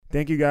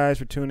Thank you guys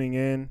for tuning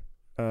in.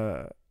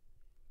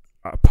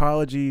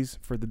 Apologies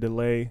for the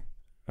delay.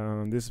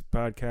 This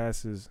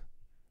podcast is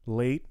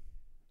late.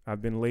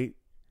 I've been late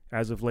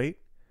as of late.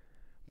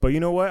 But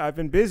you know what? I've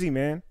been busy,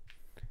 man.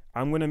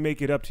 I'm going to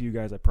make it up to you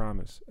guys, I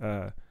promise.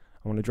 I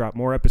want to drop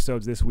more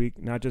episodes this week.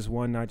 Not just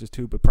one, not just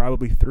two, but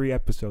probably 3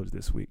 episodes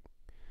this week.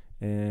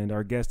 And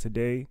our guest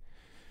today,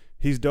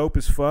 he's dope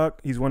as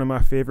fuck. He's one of my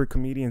favorite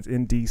comedians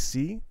in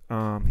D.C.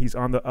 He's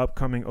on the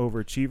upcoming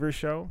Overachievers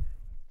show.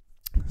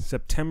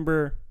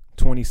 September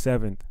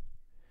 27th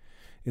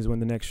is when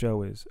the next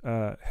show is.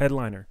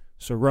 Headliner,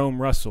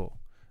 Jerome Russell,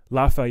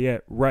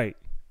 Lafayette Wright.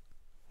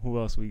 Who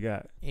else we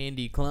got?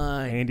 Andy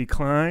Klein. Andy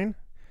Klein.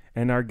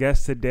 And our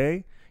guest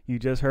today, you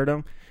just heard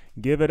him.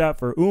 Give it up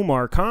for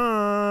Umar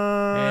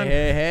Khan.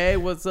 Hey,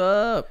 what's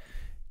up?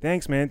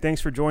 Thanks, man.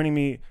 Thanks for joining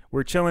me.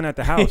 We're chilling at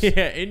the house.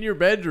 Yeah, in your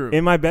bedroom.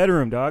 In my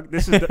bedroom, dog.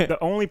 This is the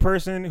only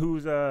person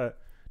who's done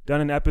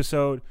an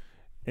episode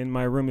in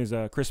my room is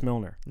Chris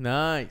Milner.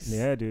 Nice.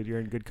 Yeah, dude, you're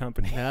in good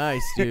company.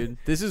 Nice, dude.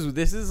 This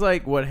is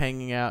like what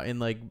hanging out in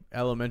like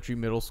elementary,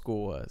 middle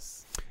school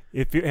was.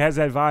 It has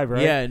that vibe,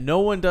 right? Yeah, no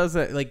one does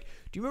that. Like,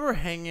 do you remember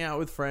hanging out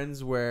with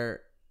friends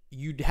where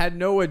you had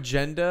no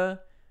agenda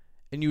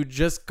and you would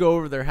just go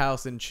over their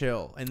house and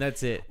chill, and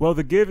that's it? Well,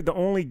 the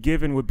only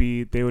given would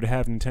be they would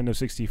have Nintendo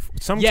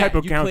 64, type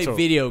of console.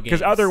 Play video games.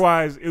 Because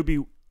otherwise, it would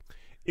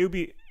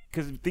be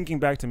because thinking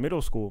back to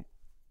middle school,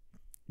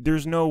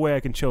 there's no way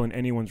I can chill in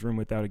anyone's room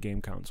without a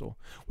game console.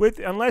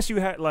 Unless you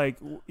had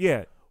Well,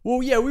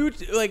 yeah, we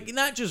would like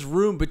not just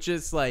room, but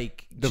just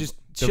like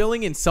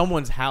chilling in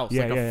someone's house,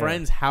 like a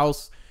friend's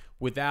house,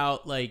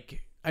 without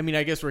like. I mean,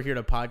 I guess we're here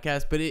to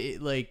podcast, but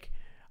it like.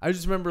 I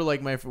just remember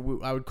like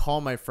I would call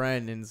my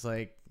friend and it's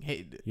like,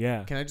 hey,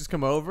 can I just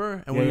come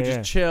over? And we would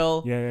just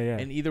chill. Yeah.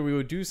 And either we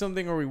would do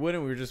something or we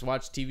wouldn't. We would just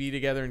watch TV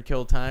together and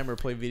kill time or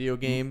play video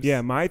games.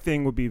 Yeah, my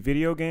thing would be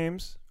video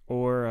games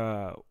or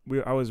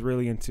I was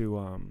really into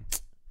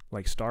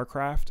like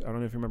StarCraft. I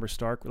don't know if you remember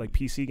like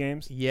PC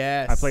games.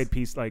 Yes. I played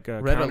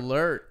Red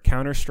Alert.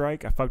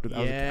 Counter-Strike. I fucked with I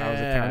was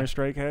a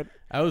Counter-Strike head.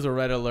 I was a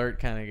Red Alert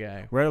kind of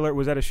guy. Red Alert,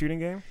 was that a shooting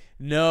game?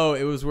 No,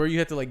 it was where you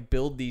had to like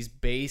build these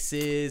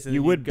bases. And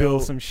you would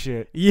build some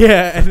shit.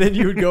 Yeah, and then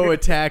you would go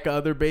attack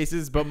other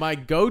bases. But my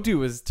go-to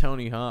was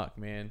Tony Hawk,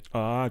 man.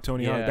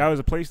 Tony Hawk. That was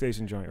a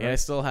PlayStation joint, right? Yeah, I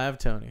still have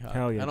Tony Hawk.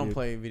 Hell yeah, I don't dude.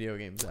 play video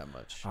games that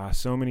much.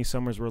 So many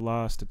summers were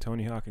lost to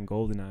Tony Hawk and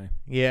GoldenEye.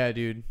 Yeah,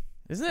 dude.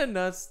 Isn't that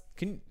nuts?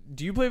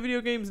 Do you play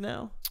video games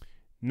now?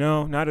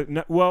 No,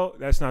 well,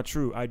 that's not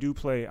true. I do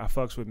play. I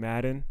fucks with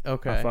Madden.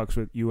 Okay. I fucks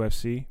with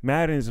UFC.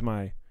 Madden is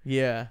my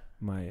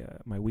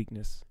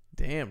weakness.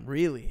 Damn,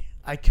 really?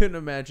 I couldn't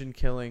imagine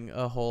killing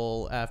a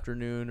whole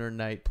afternoon or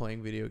night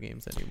playing video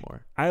games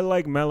anymore. I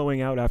like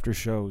mellowing out after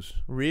shows.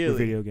 Really? With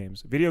video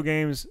games. Video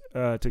games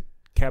to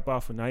cap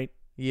off a night.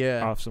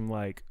 Yeah. Off some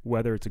like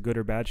whether it's a good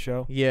or bad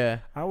show. Yeah.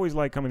 I always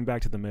like coming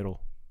back to the middle.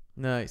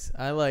 Nice.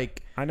 I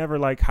never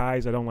like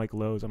highs. I don't like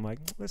lows. I'm like,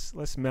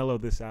 let's mellow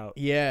this out.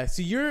 Yeah.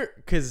 So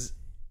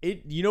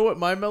you know what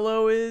my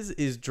mellow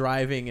is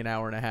driving an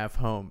hour and a half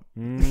home.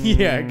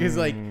 Yeah. Cause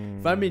like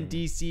if I'm in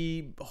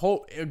DC,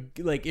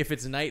 like if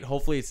it's night,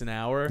 hopefully it's an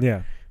hour.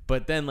 Yeah.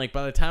 But then like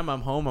by the time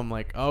I'm home, I'm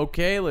like,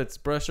 okay, let's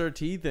brush our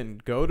teeth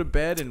and go to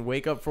bed and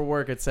wake up for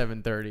work at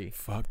 7:30.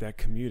 Fuck, that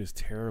commute is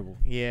terrible.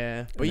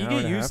 Yeah. But you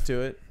get used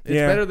to it. It's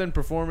better than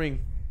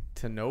performing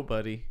to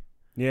nobody.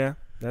 Yeah.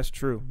 That's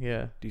true.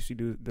 Yeah.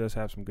 DC does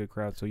have some good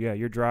crowds. So yeah,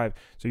 your drive.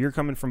 So you're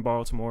coming from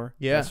Baltimore.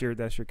 Yeah.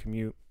 That's your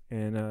commute.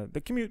 And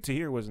the commute to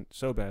here wasn't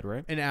so bad,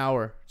 right? An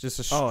hour. Just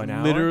an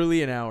hour?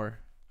 Literally an hour.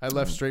 I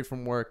left straight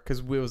from work because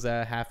it was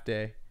a half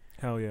day.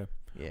 Hell yeah.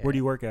 Where do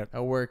you work at? I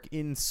work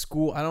in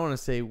school. I don't want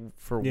to say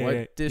for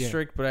what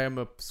district, but I am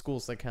a school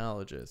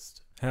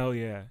psychologist. Hell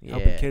yeah.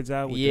 Helping kids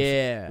out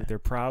with their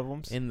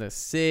problems. In the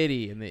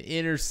city, in the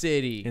inner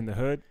city. In the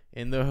hood?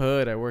 In the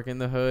hood. I work in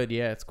the hood.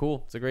 Yeah, it's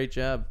cool. It's a great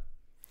job.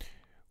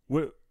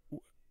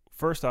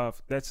 First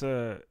off, that's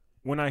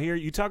when I hear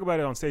you talk about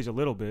it on stage a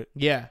little bit.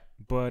 Yeah.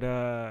 But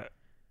are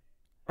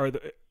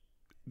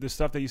the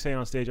stuff that you say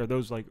on stage, are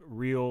those like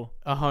real?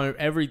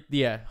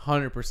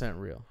 100%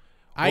 real.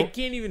 I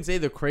can't even say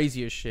the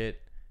craziest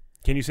shit.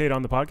 Can you say it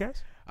on the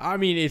podcast? I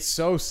mean, it's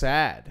so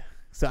sad.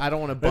 So I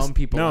don't want to bum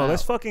people out. No,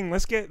 let's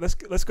get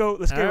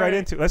right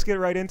into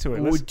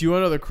it. Do you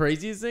want to know the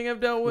craziest thing I've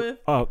dealt with?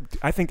 Oh,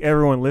 I think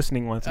everyone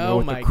listening wants to know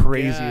what the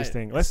craziest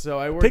thing.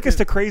 Take us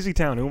to Crazy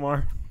Town,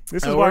 Umar.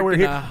 This is why we're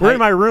here. We're in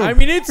my room. I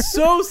mean, it's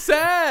so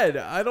sad.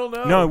 I don't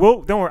know. No,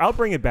 don't worry. I'll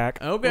bring it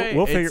back. Okay.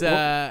 We'll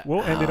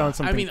end it on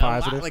something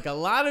positive. A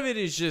lot of it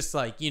is just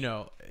like,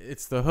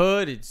 it's the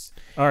hood. It's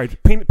all right.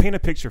 Paint a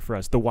picture for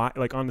us.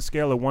 Like on the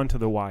scale of 1 to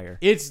The Wire.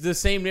 It's the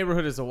same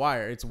neighborhood as The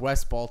Wire. It's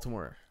West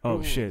Baltimore.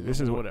 Oh shit!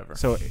 This is whatever.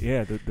 So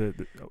yeah,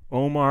 the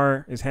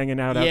Omar is hanging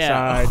out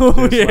outside.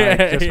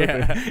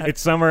 It's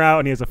summer out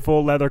and he has a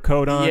full leather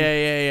coat on.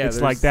 Yeah.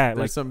 It's like that.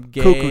 There's like some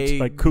gay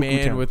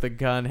man town. with a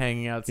gun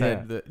hanging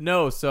outside.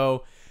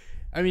 So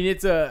I mean,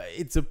 it's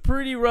a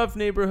pretty rough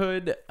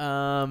neighborhood.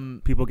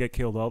 People get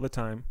killed all the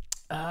time.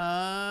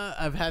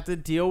 I've had to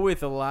deal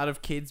with a lot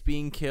of kids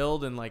being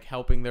killed and like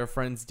helping their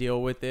friends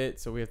deal with it.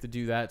 So we have to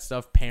do that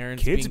stuff.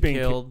 Parents being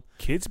killed.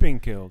 Kids being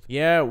killed.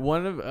 Yeah,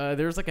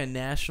 there's like a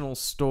national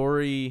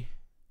story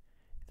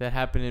that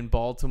happened in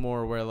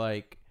Baltimore where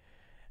like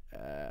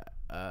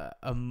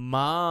a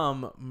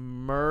mom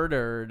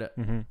murdered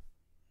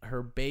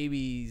her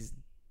baby's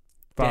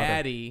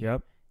daddy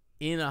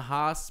in a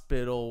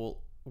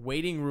hospital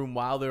waiting room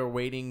while they were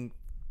waiting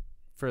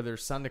for their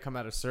son to come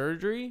out of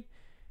surgery.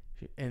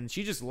 And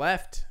she just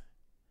left,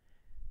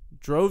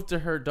 drove to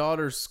her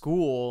daughter's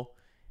school,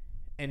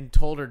 and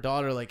told her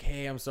daughter, like,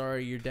 hey, I'm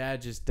sorry, your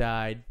dad just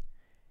died.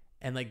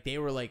 And, like, they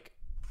were, like,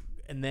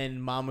 and then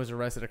mom was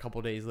arrested a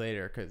couple days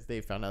later because they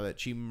found out that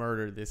she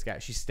murdered this guy.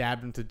 She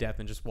stabbed him to death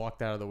and just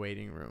walked out of the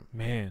waiting room.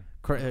 Man.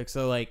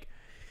 So, like,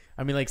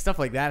 I mean, like, stuff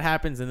like that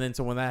happens. And then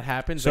so when that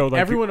happens, so, like,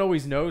 everyone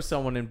always knows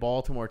someone in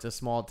Baltimore. It's a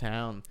small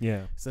town.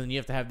 Yeah. So then you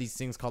have to have these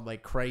things called,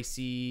 like,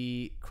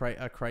 crisis,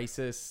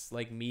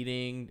 like,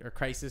 meeting or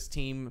crisis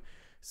team.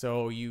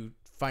 So you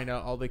find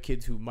out all the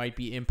kids who might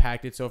be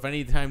impacted. So if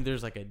any time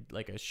there's, like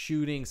a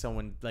shooting,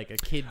 someone, like, a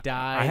kid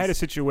dies. I had a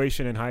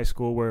situation in high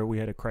school where we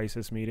had a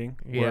crisis meeting.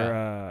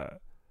 Where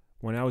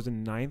when I was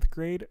in 9th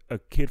grade, a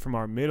kid from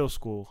our middle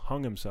school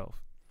hung himself.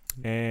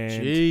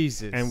 And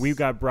Jesus. And we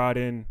got brought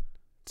in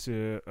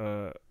to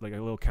like a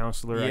little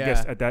counselor. I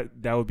guess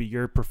that would be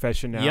your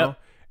profession now.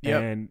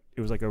 Yep. And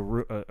it was like I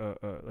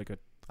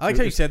like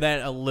how you said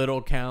that, a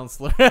little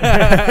counselor.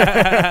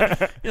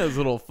 Those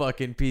little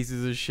fucking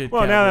pieces of shit.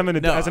 Well, now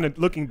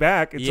looking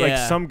back, it's like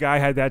some guy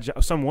had that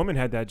job, some woman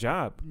had that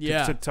job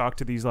to talk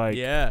to these like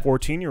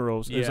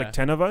 14-year-olds. There's like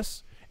 10 of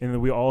us, and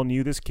then we all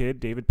knew this kid,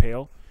 David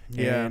Pale.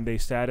 Yeah. And they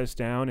sat us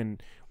down,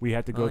 and we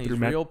had to go through.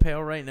 He's real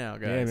pale right now,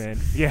 guys. Yeah, man.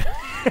 Yeah.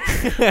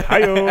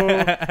 Hi-yo.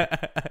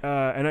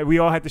 And we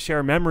all had to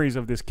share memories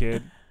of this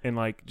kid, and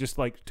like just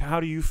like how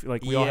do you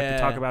like? We all had to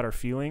talk about our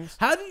feelings.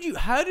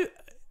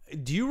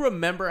 Do you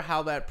remember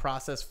how that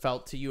process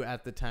felt to you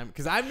at the time?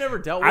 Because I've never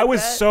dealt with that. I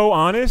was so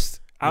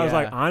honest. I was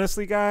like,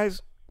 honestly,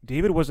 guys,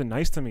 David wasn't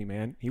nice to me,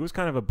 man. He was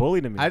kind of a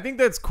bully to me. I think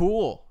that's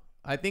cool.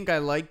 I think I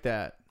like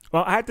that.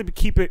 Well, I had to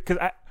keep it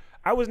because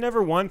I was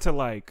never one to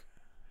like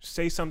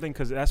say something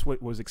because that's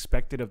what was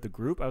expected of the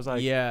group. I was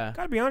like,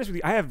 gotta be honest with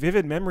you, I have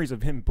vivid memories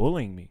of him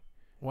bullying me.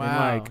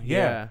 Wow. And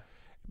like,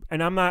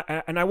 and I'm not,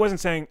 and I wasn't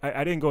saying,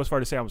 I didn't go as far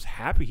to say I was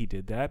happy he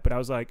did that, but I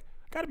was like,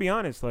 gotta be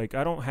honest, like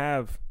I don't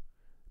have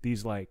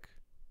these like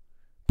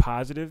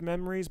positive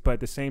memories, but at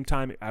the same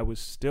time, I was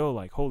still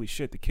like, holy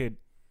shit, the kid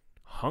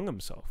hung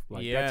himself.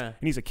 Like, and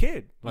he's a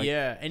kid. Like,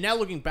 and now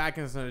looking back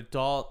as an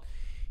adult,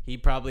 he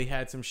probably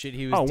had some shit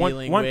he was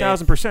dealing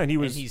 1,000%. He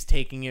was, and he's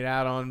taking it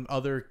out on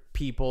other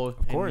people.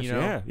 Of course,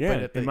 and,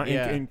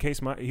 in case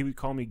he would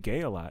call me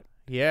gay a lot.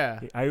 Yeah,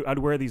 I'd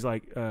wear these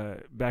like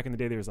back in the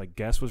day. There was like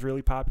Guess was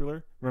really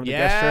popular. Remember the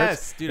Guess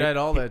shirts? Yes, dude, I had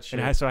all that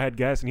shit. And so I had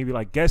Guess, and he'd be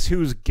like, "Guess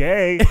who's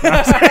gay?" And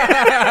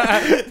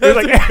it was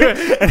like,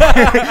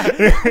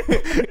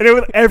 and it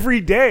was every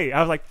day.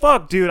 I was like,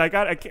 "Fuck, dude, I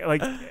can't,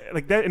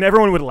 like that," and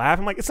everyone would laugh.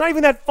 I'm like, "It's not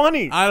even that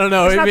funny." I don't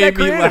know. It made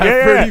me laugh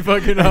pretty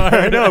fucking hard.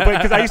 I know, but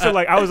because I used to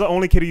like, I was the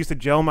only kid who used to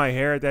gel my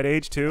hair at that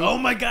age too. Oh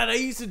my god, I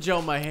used to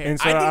gel my hair. And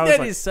so I think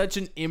that is such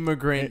an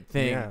immigrant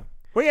thing. Yeah.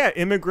 Well, yeah,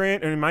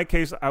 immigrant, and in my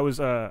case, I was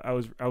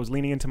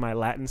leaning into my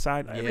Latin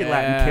side. Every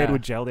Latin kid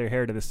would gel their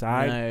hair to the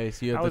side.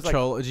 Nice. You had the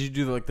cholo. Did you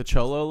do the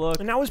cholo look?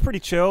 And that was pretty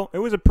chill. It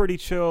was a pretty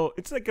chill.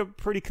 It's like a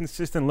pretty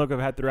consistent look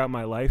I've had throughout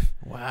my life.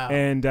 Wow.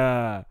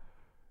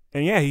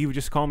 And yeah, he would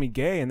just call me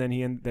gay, and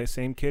then that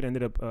same kid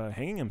ended up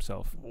hanging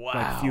himself. Wow.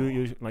 Like a few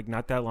years, like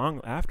not that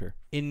long after.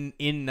 In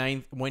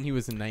ninth, when he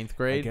was in 9th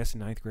grade. I guess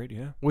in 9th grade,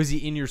 yeah. Was he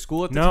in your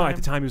school at the time? No, at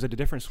the time he was at a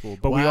different school.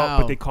 But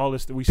but they called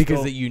us.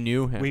 Because you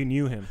knew him. We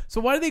knew him. So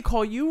why did they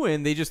call you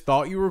in? They just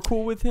thought you were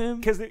cool with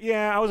him. Because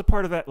I was a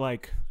part of that,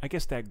 like I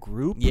guess that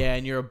group. Yeah,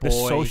 and you're a boy.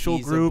 The social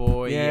group. A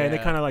boy, yeah, and they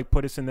kind of like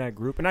put us in that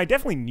group, and I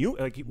definitely knew.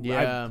 Like,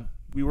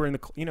 we were in the.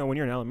 When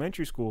you're in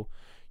elementary school,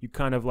 you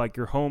kind of like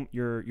your home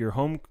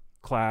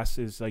class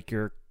is like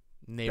your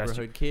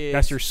neighborhood kids.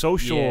 That's your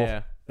social.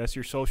 Yeah. That's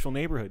your social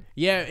neighborhood.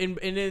 Yeah, and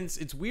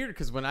it's weird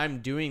because when I'm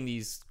doing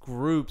these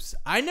groups,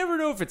 I never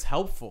know if it's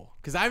helpful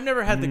because I've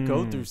never had to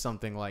go through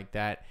something like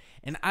that,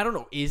 and I don't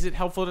know. Is it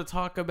helpful to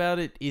talk about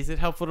it? Is it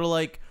helpful to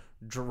like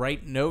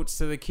write notes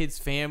to the kids'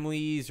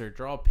 families or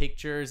draw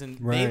pictures? And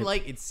they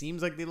like. It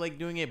seems like they like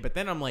doing it, but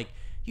then I'm like,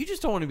 you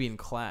just don't want to be in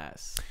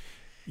class.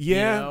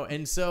 Yeah,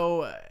 and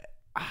so.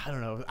 I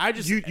don't know. I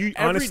just you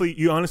honestly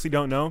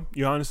don't know.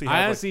 You honestly have,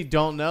 I honestly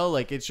don't know.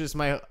 Like it's just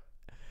my.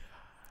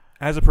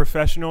 As a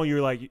professional, you're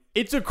like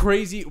it's a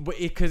crazy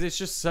because it's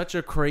just such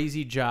a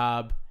crazy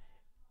job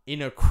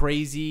in a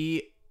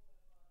crazy,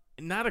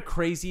 not a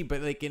crazy, but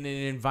like in an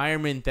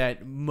environment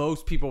that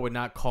most people would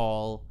not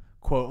call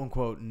quote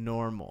unquote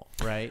normal,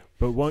 right?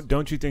 But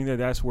don't you think that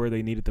that's where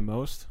they need it the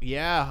most?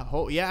 Yeah,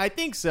 I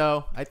think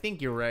so. I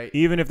think you're right.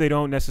 Even if they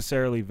don't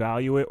necessarily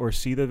value it or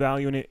see the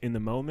value in it in the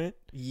moment.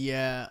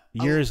 Yeah.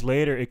 Years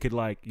later, it could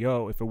like,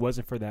 yo, if it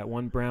wasn't for that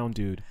one brown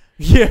dude.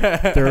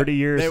 Yeah. 30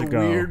 years that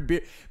ago.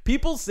 Weird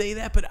people say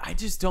that, but I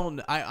just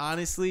don't. I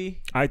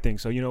honestly. I think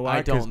so. You know why?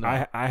 I don't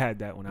know. I had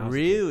that when I was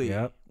really. A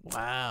kid. Yep.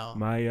 Wow.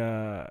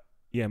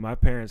 My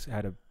parents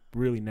had a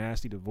really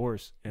nasty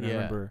divorce, and I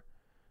remember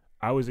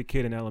I was a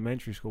kid in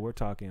elementary school. We're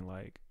talking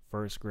like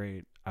first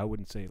grade. I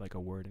wouldn't say like a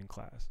word in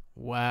class.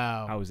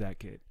 Wow. I was that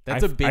kid.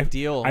 That's a big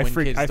deal when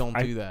kids don't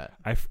do that.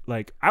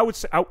 I would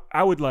say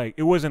I would like,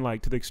 it wasn't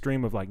like to the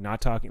extreme of like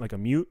not talking, like a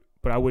mute,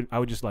 but I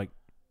would just like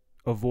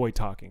avoid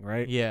talking,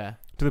 right? Yeah.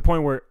 To the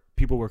point where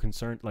people were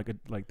concerned, like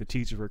the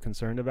teachers were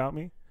concerned about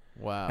me.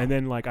 Wow. And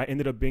then like I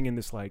ended up being in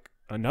this like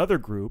another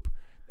group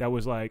that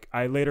was like,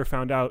 I later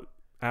found out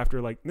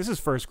after like, this is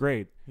first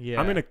grade. Yeah.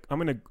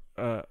 I'm in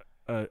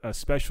a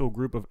special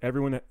group of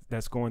everyone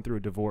that's going through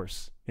a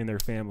divorce in their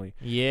family.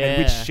 Yeah.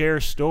 And we'd share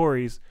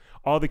stories.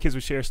 All the kids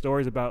would share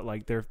stories about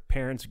like their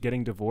parents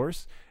getting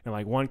divorced. And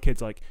like one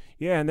kid's like,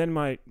 yeah, and then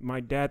my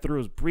dad threw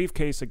his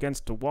briefcase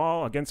against the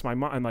wall against my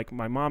mom, and like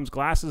my mom's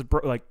glasses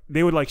broke. Like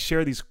they would like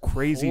share these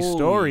crazy Holy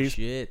stories.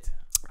 Shit.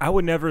 I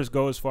would never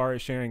go as far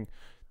as sharing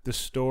the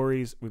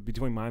stories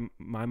between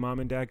my mom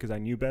and dad because I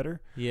knew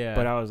better. Yeah.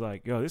 But I was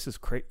like, yo, this is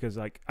crazy because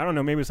like I don't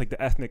know, maybe it's like the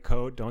ethnic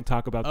code. Don't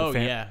talk about the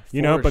family. Yeah,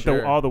 you know. But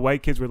sure. all the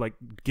white kids would like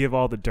give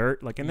all the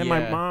dirt. Like, and then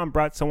my mom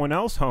brought someone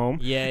else home.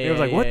 Yeah. It was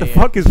like, what the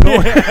fuck is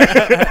going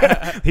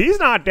on? He's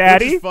not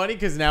daddy. Which is funny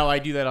because now I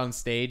do that on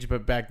stage,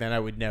 but back then I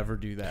would never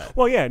do that.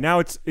 Well, yeah. Now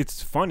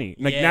it's funny.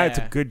 Like now it's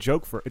a good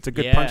joke it's a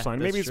good punchline.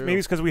 Maybe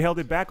it's because we held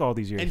it back all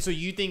these years. And so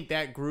you think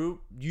that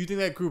group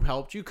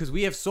helped you? Because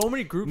we have so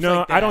many groups. No,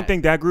 like that. I don't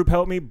think that group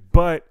helped me.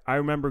 But I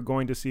remember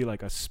going to see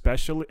like a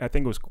special. I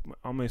think it was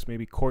almost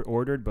maybe court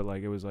ordered, but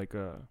like it was like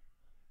a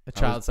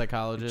child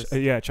psychologist.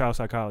 Yeah, child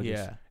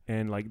psychologist. Yeah,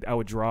 and like I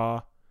would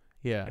draw.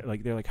 Yeah,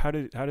 like they're like, how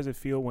does it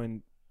feel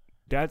when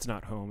dad's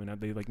not home? And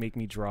they like make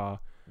me draw.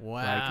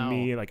 Wow. Like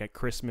me, like at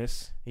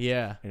Christmas.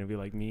 Yeah, and it'd be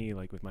like me,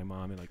 like with my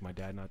mom and like my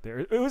dad not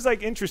there. It was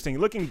like interesting.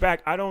 Looking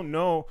back, I don't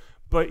know,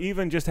 but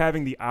even just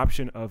having the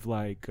option of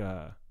like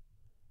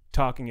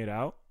talking it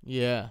out.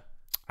 Yeah,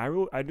 I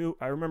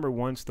remember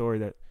one story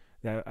that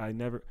I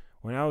never.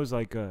 When I was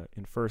like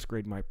in first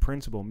grade, my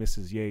principal,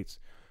 Mrs. Yates,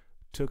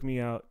 took me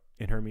out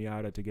in her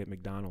Miata to get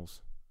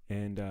McDonald's.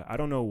 And I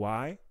don't know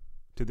why,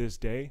 to this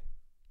day.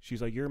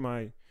 She's like, you're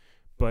my...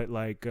 But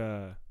like,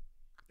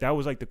 that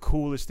was like the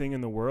coolest thing in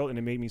the world, and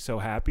it made me so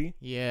happy.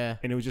 Yeah.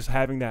 And it was just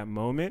having that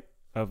moment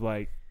of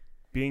like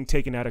being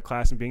taken out of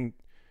class and being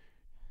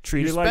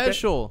treated like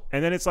special.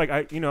 And then it's like,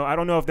 I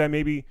don't know if that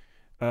maybe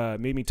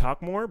made me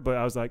talk more, but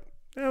I was like,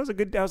 that was a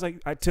good... I was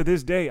like, to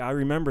this day, I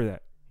remember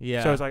that.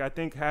 Yeah. So it's like I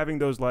think having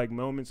those like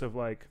moments of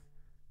like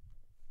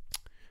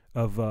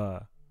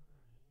talking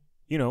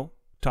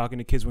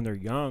to kids when they're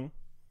young,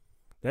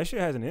 that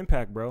shit has an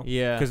impact, bro.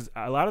 Yeah. Because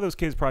a lot of those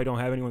kids probably don't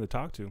have anyone to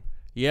talk to.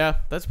 Yeah,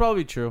 that's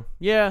probably true.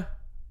 Yeah.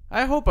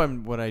 I hope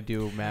what I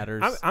do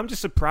matters. I'm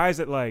just surprised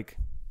that like,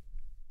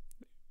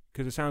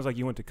 because it sounds like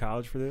you went to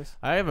college for this.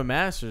 I have a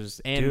master's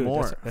and Dude,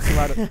 more. That's a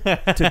lot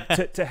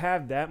of to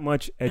have that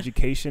much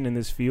education in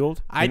this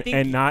field.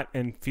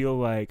 And feel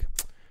like,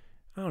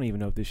 I don't even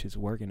know if this shit's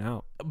working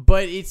out.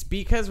 But it's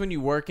because when you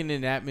work in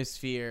an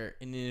atmosphere,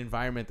 in an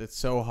environment that's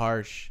so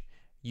harsh,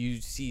 you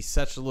see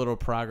such little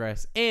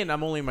progress. And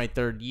I'm only in my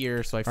third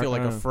year, so I feel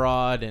like a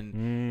fraud.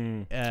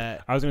 And I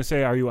was going to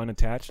say, are you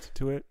unattached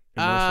to it?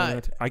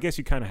 I guess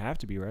you kind of have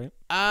to be, right?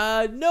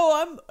 No,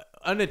 I'm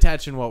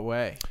unattached in what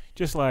way?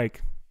 Just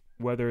like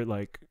whether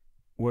like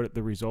what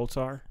the results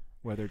are,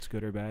 whether it's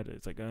good or bad.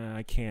 It's like,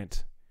 I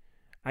can't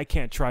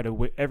try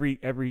to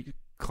every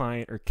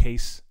client or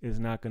case is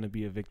not going to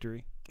be a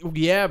victory.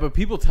 Yeah, but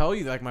people tell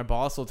you, like my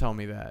boss will tell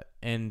me that,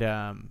 and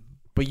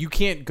but you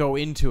can't go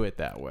into it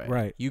that way.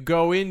 Right. You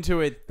go into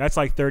it. That's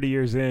like 30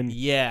 years in.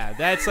 Yeah,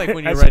 that's like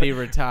when you're ready to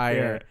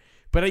retire. Yeah.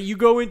 But you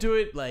go into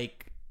it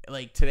like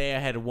today. I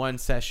had one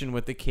session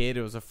with the kid.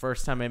 It was the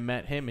first time I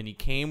met him, and he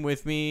came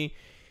with me.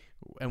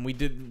 And we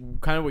did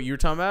kind of what you were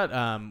talking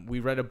about. We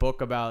read a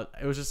book about,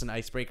 it was just an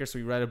icebreaker. So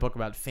we read a book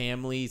about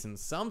families, and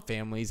some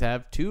families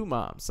have two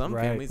moms. Some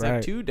families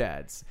have two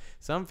dads.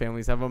 Some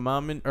families have a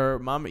mom,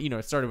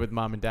 it started with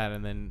mom and dad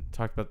and then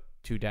talked about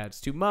two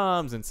dads, two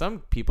moms, and some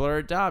people are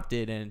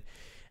adopted. And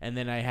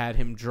then I had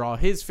him draw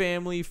his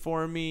family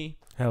for me.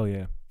 Hell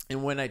yeah.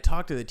 And when I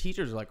talked to the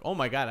teachers, they're like, oh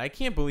my God, I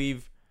can't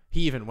believe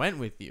he even went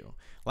with you.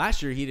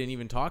 Last year, he didn't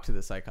even talk to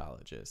the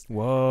psychologist.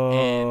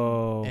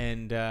 Whoa.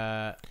 And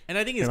I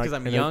think it's because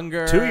I'm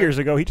younger. 2 years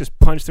ago, he just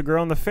punched the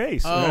girl in the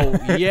face. Oh,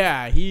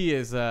 yeah. He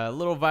is a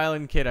little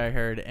violent kid, I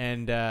heard.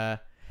 And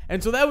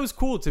so that was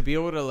cool to be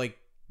able to, like,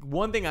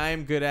 one thing I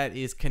am good at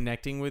is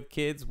connecting with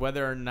kids,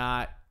 whether or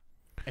not.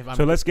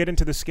 So let's get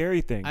into the scary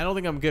thing. I don't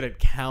think I'm good at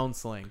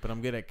counseling, but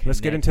I'm good at connecting.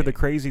 Let's get into the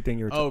crazy thing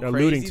you're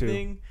alluding to.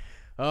 Thing?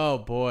 Oh,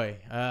 boy.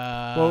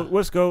 Well,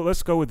 let's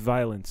go with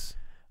violence.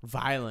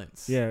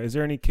 violence. Yeah. Is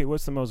there any kid?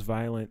 What's the most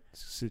violent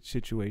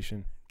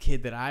situation?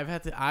 Kid that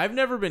I've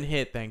never been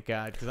hit, thank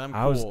God, because I'm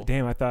cool.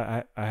 I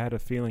thought I had a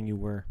feeling you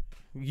were.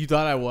 You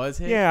thought I was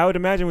hit? Yeah, I would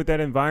imagine with that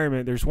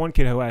environment, there's one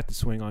kid who had to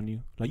swing on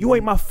you. Like, you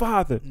ain't my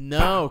father.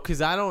 No,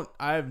 because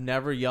I've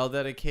never yelled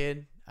at a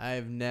kid.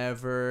 I've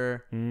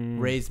never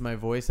raised my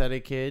voice at a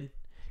kid.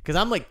 Because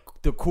I'm like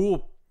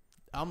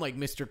I'm like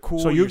Mr. Cool.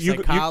 So you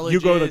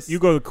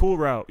go the cool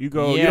route. You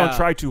don't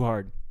try too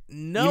hard.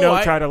 No, you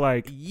don't try to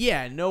like.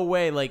 Yeah, no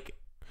way. Like,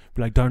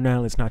 be like,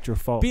 Darnell, it's not your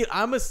fault.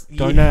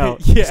 Darnell,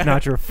 it's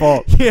not your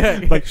fault.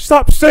 Yeah, like,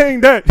 stop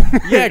saying that.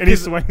 Yeah,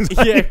 because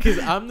because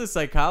I'm the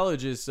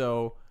psychologist,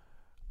 so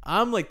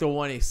I'm like the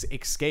one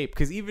escape.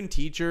 Because even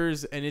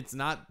teachers, and it's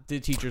not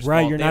the teacher's fault.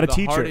 Right, you're not a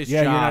teacher.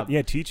 Yeah, you're not.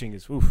 Yeah, teaching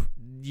is oof.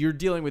 You're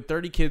dealing with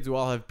 30 kids who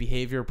all have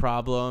behavior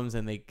problems,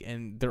 and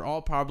they're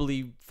all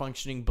probably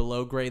functioning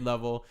below grade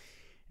level.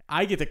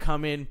 I get to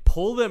come in,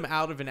 pull them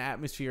out of an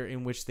atmosphere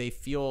in which they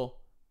feel,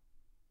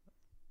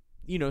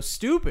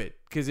 stupid.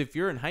 Because if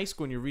you're in high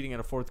school and you're reading at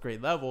a 4th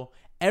grade level,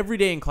 every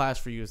day in class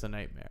for you is a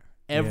nightmare.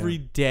 Every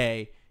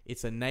day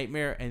it's a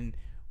nightmare, and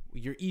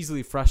you're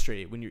easily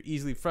frustrated. When you're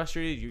easily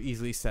frustrated, you're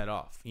easily set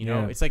off.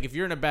 It's like if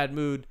you're in a bad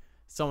mood,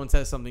 someone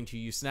says something to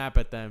you, you snap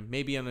at them.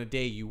 Maybe on a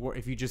day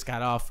if you just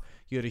got off,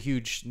 you had a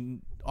huge,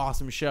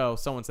 awesome show,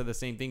 someone said the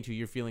same thing to you,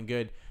 you're feeling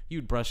good,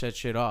 you'd brush that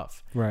shit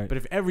off. Right. But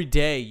if every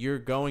day you're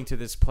going to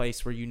this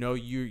place where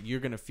you're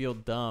going to feel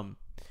dumb,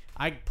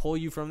 I pull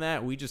you from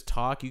that. We just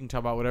talk. You can talk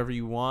about whatever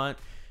you want.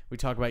 We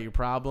talk about your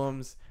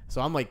problems. So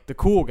I'm like the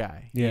cool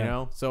guy,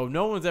 So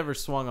no one's ever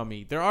swung on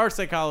me. There are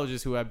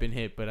psychologists who have been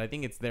hit, but I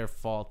think it's their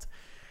fault.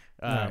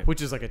 Right.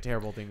 Which is like a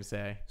terrible thing to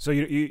say. So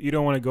you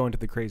don't want to go into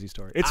the crazy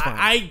story. It's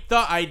fine.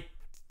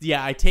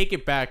 I take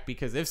it back,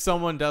 because if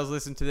someone does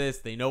listen to this,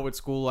 they know what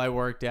school I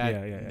worked at.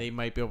 Yeah. They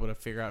might be able to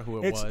figure out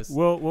who it was.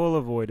 We'll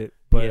avoid it.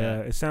 But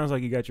it sounds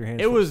like you got your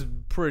hands. It was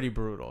pretty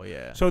brutal.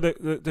 Yeah. So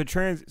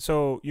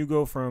so you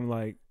go from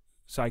like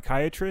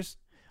psychiatrist.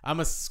 I'm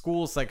a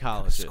school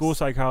psychologist.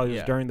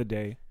 During the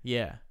day.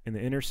 Yeah. In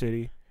the inner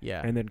city.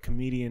 Yeah. And then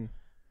comedian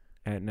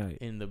at night.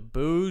 In the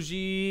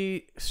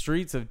bougie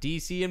streets of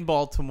DC and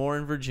Baltimore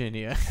and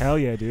Virginia. Hell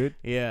yeah, dude.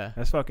 Yeah.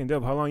 That's fucking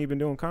dope. How long you been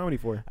doing comedy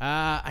for?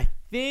 I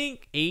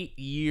think 8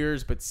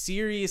 years, but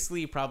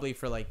seriously probably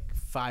for like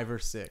 5 or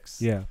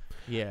 6. Yeah.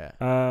 Yeah.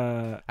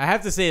 I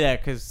have to say that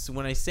because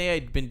when I say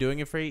I've been doing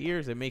it for 8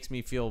 years, it makes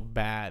me feel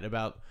bad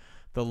about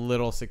the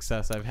little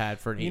success I've had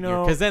for an 8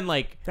 year. Because then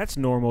like that's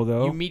normal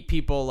though. You meet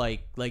people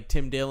like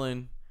Tim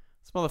Dillon.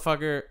 This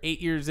motherfucker, 8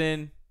 years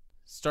in,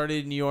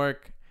 started in New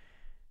York,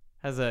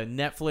 has a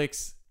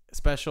Netflix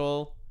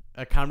special,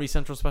 a Comedy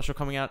Central special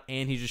coming out,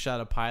 and he just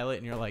shot a pilot,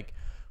 and you're like,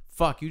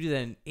 fuck, you did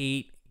that in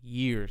 8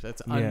 years.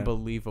 That's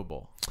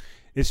unbelievable.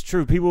 It's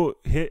true. People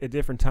hit at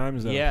different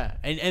times though. Yeah.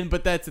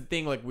 But that's the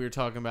thing, like we were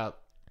talking about.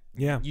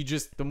 Yeah.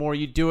 The more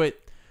you do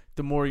it,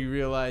 the more you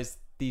realize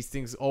these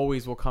things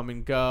always will come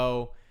and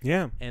go.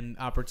 Yeah. And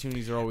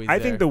opportunities are always there. I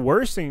think the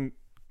worst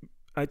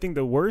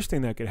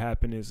thing that could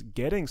happen is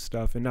getting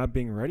stuff and not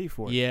being ready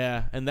for it.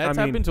 Yeah, and that's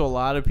happened to a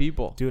lot of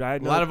people. Dude, a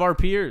lot of our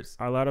peers.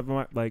 A lot of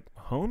my like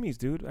homies,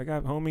 dude. I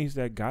got homies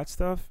that got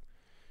stuff.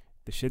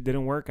 The shit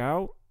didn't work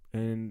out,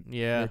 and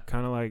they're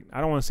kind of like,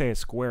 I don't want to say it's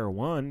square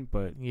one,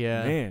 but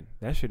man,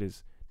 that shit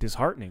is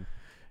disheartening.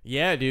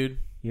 Yeah, dude.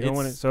 You don't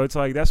want it. So it's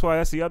like that's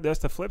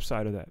the flip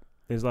side of that.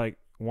 Is like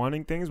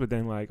wanting things, but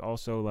then like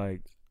also like,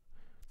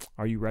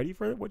 are you ready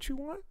for what you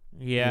want?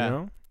 Yeah. You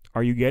know?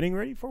 Are you getting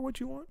ready for what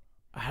you want?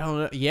 I don't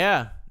know.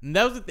 Yeah, and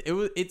that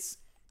was it's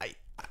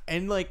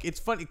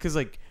funny because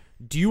like,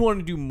 do you want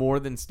to do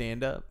more than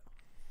stand up?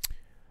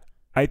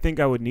 I think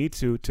I would need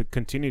to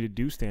continue to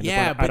do stand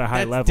up at a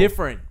high level. That's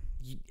different.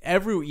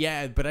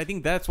 But I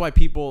think that's why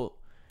people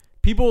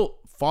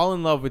fall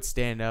in love with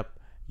stand up.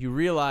 You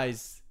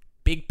realize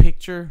big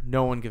picture,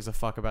 no one gives a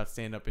fuck about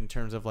stand up in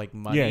terms of like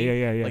money.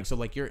 Yeah. Like so,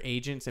 like your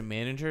agents and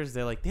managers,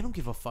 they're like, they don't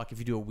give a fuck if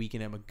you do a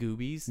weekend at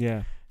Magoobies.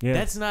 Yeah.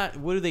 That's not.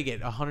 What do they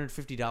get?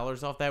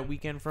 $150 off that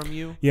weekend from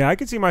you? Yeah, I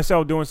could see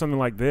myself doing something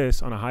like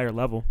this on a higher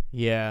level.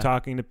 Yeah.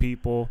 Talking to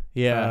people.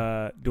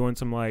 Yeah. Doing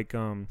some like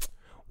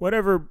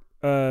whatever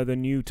the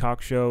new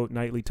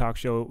nightly talk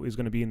show is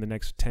going to be in the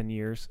next 10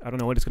 years. I don't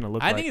know what it's going to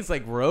look like. I think it's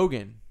like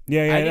Rogan.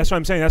 Yeah, that's what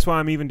I'm saying. That's why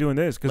I'm even doing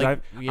this, because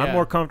I'm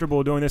more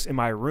comfortable doing this in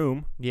my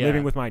room,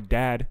 living with my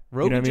dad.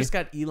 Rogan just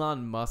got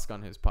Elon Musk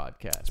on his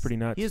podcast. It's pretty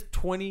nuts. He has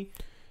 20.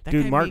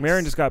 Dude, Mark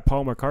Maron just got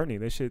Paul McCartney.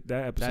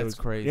 That episode. That's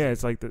crazy. Yeah,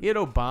 it's like he had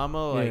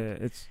Obama. Like,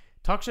 it's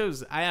talk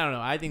shows. I don't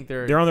know. I think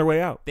they're on their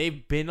way out.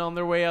 They've been on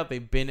their way out.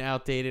 They've been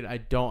outdated. I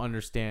don't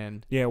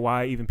understand. Yeah,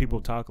 why even people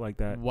talk like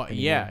that?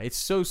 Yeah, it's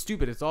so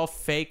stupid. It's all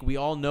fake. We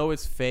all know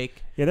it's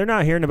fake. Yeah, they're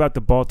not hearing about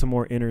the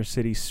Baltimore inner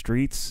city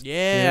streets.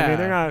 Yeah, I mean,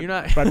 they're not. You're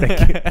not. You're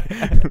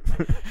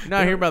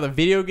not hearing about the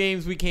video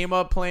games we came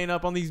up playing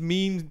up on these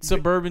mean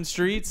suburban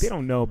streets. They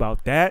don't know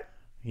about that.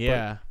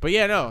 Yeah, but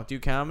no, do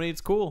comedy.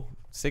 It's cool.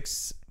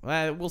 6.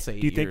 We'll say.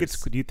 Do you think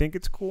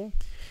it's cool,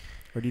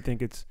 or do you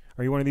think it's?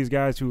 Are you one of these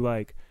guys who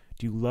like?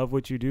 Do you love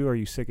what you do, or are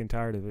you sick and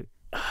tired of it?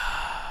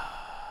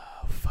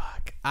 Oh,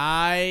 fuck.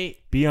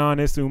 Be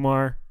honest,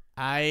 Umar.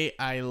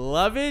 I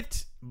love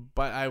it,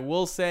 but I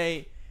will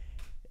say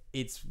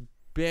it's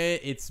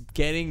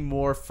getting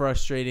more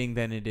frustrating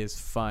than it is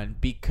fun,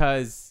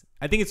 because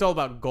I think it's all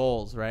about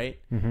goals, right?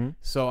 Mm-hmm.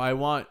 So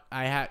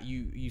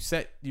you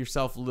set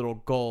yourself little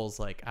goals,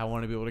 like I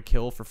want to be able to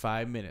kill for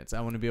 5 minutes. I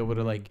want to be able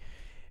to like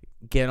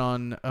get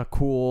on a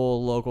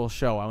cool local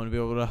show. I want to be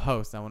able to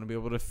host. I want to be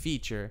able to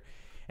feature.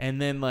 And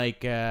then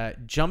like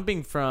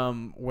jumping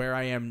from where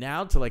I am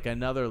now to like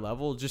another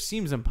level just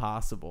seems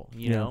impossible,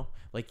 you know?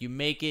 Like you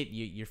make it,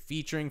 you're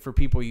featuring for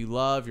people you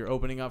love, you're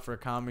opening up for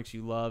comics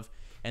you love,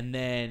 and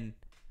then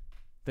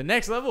the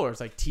next level is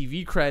like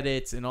TV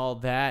credits and all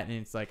that, and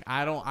it's like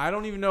I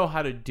don't even know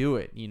how to do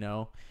it, you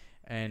know?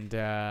 And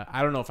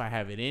I don't know if I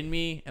have it in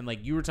me. And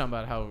like you were talking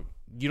about how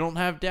you don't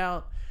have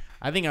doubt.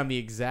 I think I'm the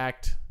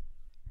exact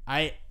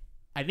I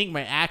think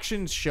my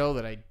actions show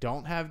that I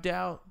don't have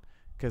doubt,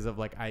 because of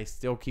like I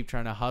still keep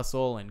trying to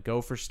hustle and go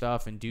for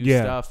stuff and do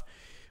stuff.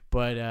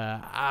 But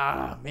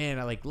man,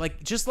 I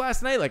like just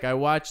last night, like I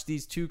watched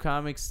these two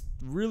comics,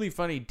 really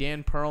funny,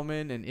 Dan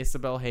Perlman and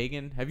Isabel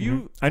Hagen. Have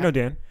you? I know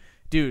Dan.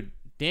 Dude,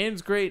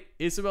 Dan's great.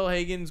 Isabel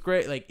Hagen's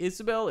great. Like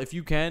Isabel, if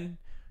you can,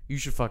 you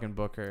should fucking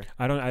book her.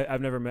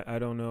 I've never met. I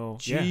don't know.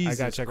 Jesus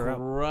I gotta check her out.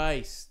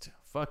 Christ,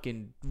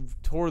 fucking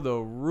tore the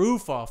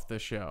roof off the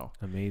show.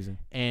 Amazing.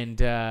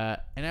 And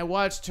I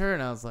watched her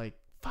and I was like,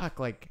 fuck,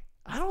 like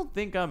I don't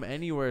think I'm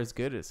anywhere as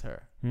good as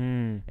her.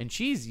 And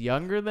she's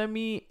younger than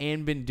me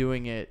and been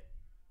doing it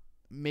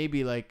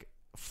maybe like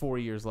 4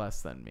 years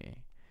less than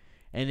me.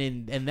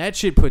 And that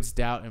shit puts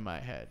doubt in my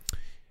head.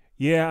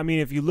 Yeah, I mean,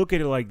 if you look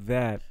at it like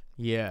that,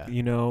 yeah,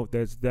 you know,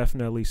 that's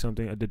definitely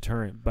a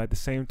deterrent. But at the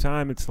same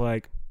time, it's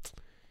like,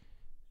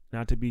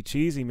 not to be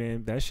cheesy,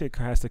 man, that shit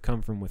has to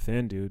come from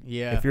within, dude.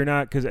 Yeah. If you're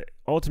not, because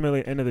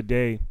ultimately, at the end of the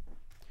day,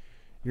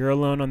 you're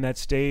alone on that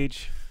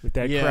stage with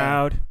that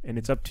crowd, and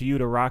it's up to you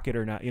to rock it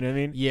or not. You know what I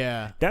mean?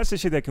 Yeah. That's the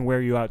shit that can wear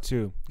you out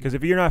too. Because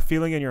if you're not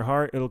feeling it in your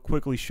heart, it'll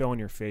quickly show on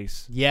your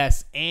face.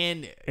 Yes,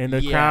 and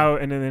the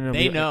crowd, and then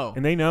they know,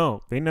 and they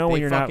know when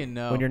you're not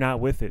know. when you're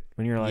not with it.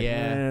 When you're like,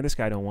 this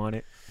guy don't want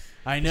it.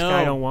 I know. This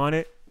guy don't want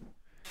it.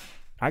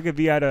 I could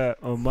be at a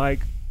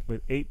mic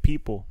with 8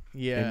 people,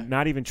 and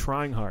not even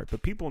trying hard,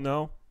 but people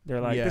know.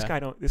 They're like,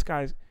 this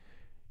guy's.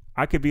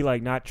 I could be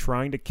like not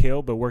trying to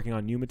kill, but working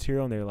on new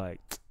material, and they're like,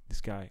 this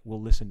guy,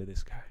 we'll listen to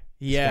this guy.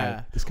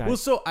 This guy. Well,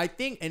 so I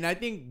think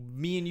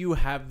me and you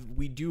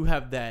we do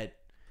have that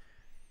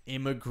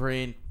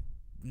immigrant,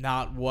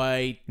 not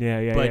white.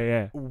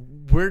 Yeah.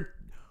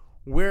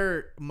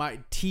 We're my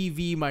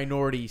TV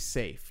minority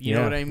safe. You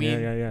know what I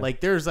mean? Yeah.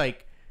 Like there's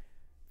like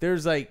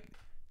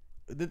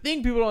the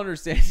thing people don't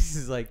understand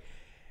is like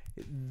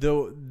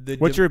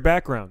what's your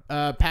background?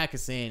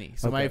 Pakistani.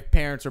 So my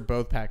parents are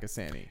both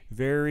Pakistani.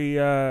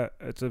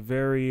 It's a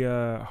very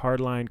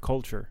hardline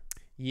culture.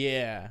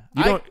 Yeah.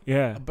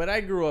 But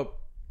I grew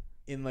up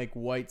in like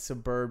white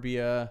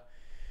suburbia,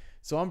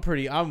 so I'm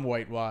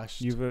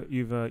whitewashed.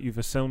 You've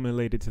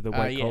assimilated to the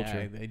white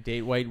culture. I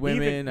date white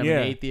women. I'm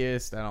an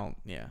atheist. I don't.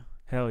 Yeah.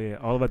 Hell yeah,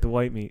 all about the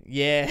white meat.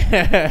 Yeah.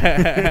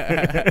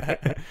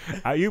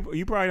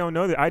 You probably don't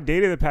know that I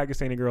dated a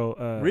Pakistani girl.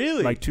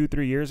 Really? Like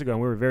 2-3 years ago,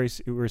 and we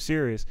were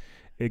serious.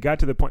 It got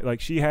to the point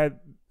like she had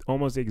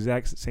almost the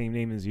exact same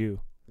name as you.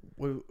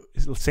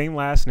 Same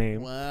last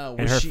name. Wow.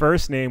 And her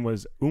first name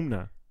was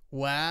Umna.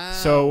 Wow.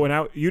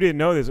 So you didn't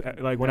know this,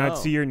 like when I'd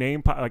see your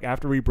name pop, like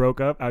after we broke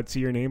up, I'd see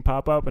your name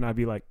pop up, and I'd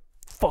be like,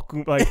 "Fuck,"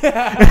 like,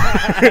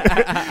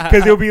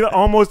 because it'll be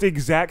almost the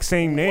exact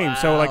same name. Wow.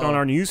 So like on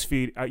our news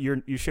feed,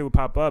 your shit would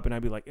pop up, and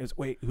I'd be like,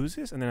 "Wait, who's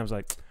this?" And then I was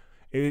like,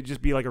 it would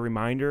just be like a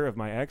reminder of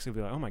my ex. It'd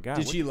be like, "Oh my god."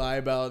 Did she lie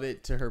about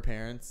it to her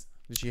parents?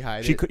 Did she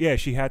hide it?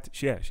 She had to.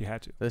 She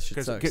had to. That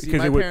shit sucks. See,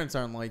 my parents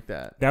aren't like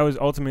that. That was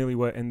ultimately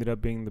what ended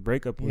up being the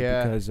breakup.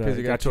 Because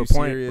it got to a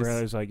point serious. where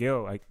I was like,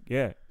 "Yo, like,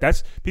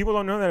 that's people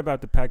don't know that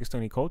about the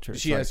Pakistani culture."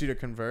 Did she ask you to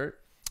convert?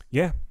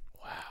 Yeah.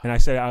 Wow. And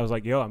I was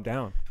like, "Yo, I'm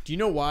down." Do you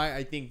know why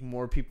I think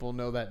more people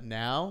know that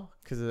now?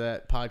 Because of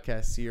that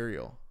podcast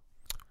Serial.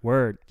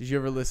 Word. Did you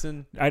ever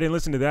listen? I didn't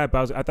listen to that,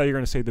 but I thought you were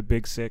gonna say The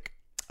Big Sick.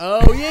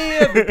 Oh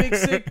yeah, The Big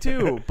Sick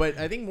too. But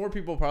I think more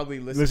people probably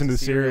listen to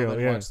Serial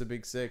than watch The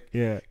Big Sick.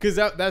 Yeah, because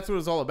that's what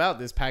it's all about.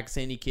 This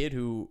Pakistani kid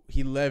who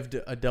he lived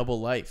a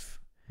double life.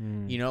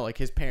 You know, like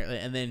his parent,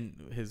 and then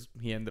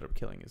he ended up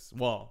killing his.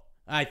 Well,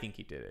 I think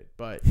he did it,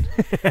 but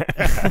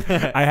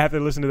I have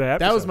to listen to that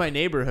episode. That was my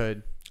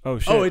neighborhood. Oh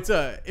shit!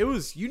 Oh, it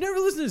was. You never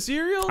listened to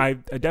Serial? I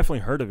definitely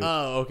heard of it.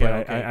 Oh,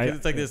 okay. Because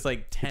it's like this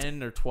like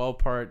 10 or 12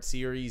 part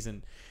series,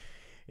 and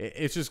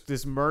it's just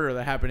this murder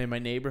that happened in my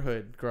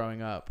neighborhood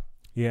growing up.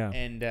 Yeah,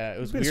 and it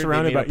was weird.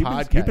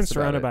 You've been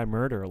surrounded by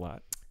murder a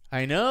lot.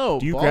 I know.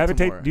 Do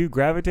you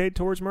gravitate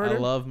towards murder? I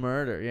love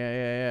murder.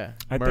 Yeah.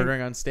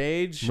 Murdering on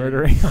stage.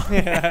 Murdering. Because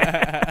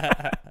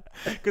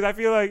I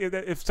feel like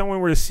if someone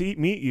were to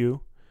meet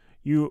you,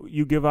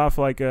 you give off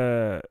like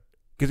a.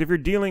 Because if you're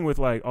dealing with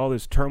like all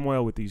this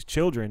turmoil with these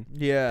children,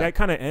 that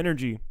kind of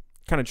energy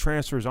kind of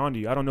transfers onto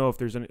you. I don't know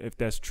if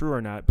that's true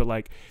or not, but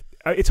like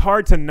it's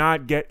hard to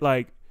not get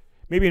like.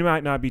 Maybe it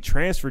might not be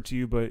transferred to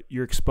you, but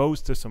you're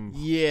exposed to some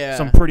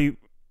pretty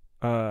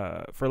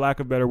for lack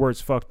of better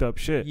words, fucked up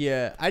shit.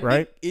 Yeah, I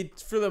think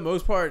it's for the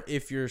most part,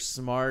 if you're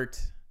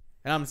smart,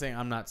 and I'm saying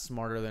I'm not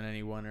smarter than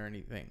anyone or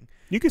anything.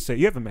 You could say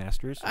you have a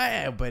master's.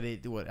 I'm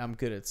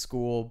good at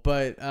school,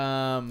 but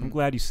I'm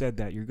glad you said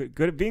that. You're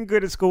good. Being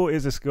good at school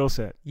is a skill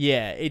set.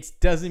 Yeah, it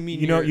doesn't mean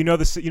you know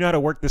how to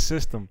work the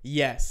system.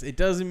 Yes, it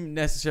doesn't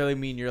necessarily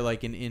mean you're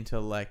like an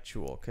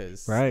intellectual.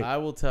 Because I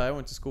will tell, I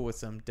went to school with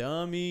some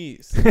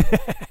dummies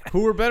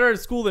who were better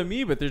at school than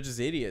me, but they're just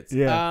idiots.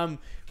 Yeah.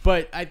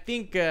 But I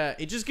think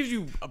it just gives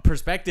you a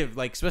perspective,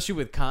 like especially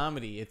with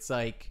comedy. It's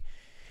like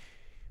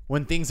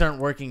when things aren't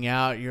working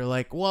out, you're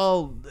like,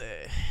 well,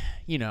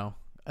 you know.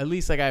 At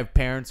least like I have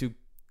parents who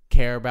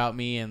care about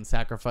me and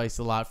sacrifice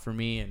a lot for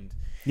me. And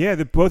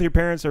both your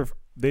parents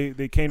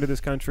they came to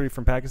this country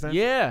from Pakistan.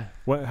 Yeah.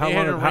 How they long?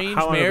 had an arranged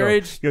how long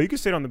marriage. Ago? Yo, you can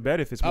sit on the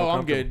bed if it's more I'm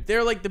comfortable. good.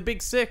 They're like the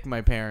big sick.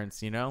 My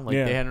parents, you know, like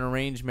they had an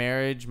arranged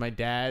marriage. My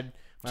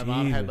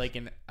mom had like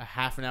a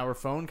half an hour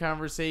phone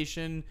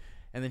conversation.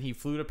 And then he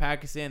flew to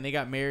Pakistan. They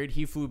got married.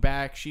 He flew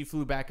back. She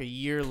flew back a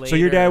year later. So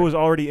your dad was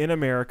already in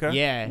America.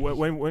 Yeah.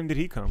 When did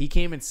he come? He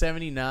came in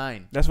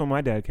 '79. That's when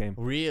my dad came.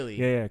 Really?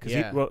 Yeah. Because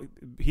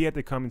he had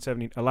to come in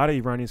 '70. A lot of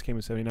Iranians came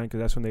in '79 because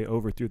that's when they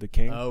overthrew the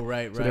king. Oh,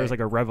 right. So there was like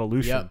a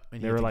revolution. Yep.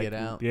 And they were like, get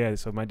out. Yeah.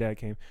 So my dad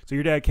came. So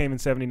your dad came in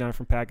 '79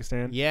 from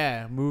Pakistan.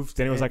 Yeah. Moved.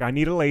 Then it was like, I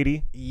need a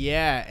lady.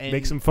 Yeah. And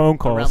make some phone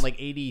calls. Around like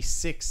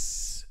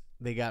 '86.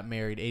 They got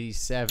married.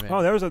 87.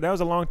 Oh, that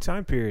was a long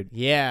time period.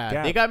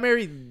 Yeah, they got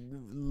married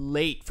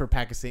late for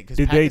Pakistan.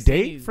 Did they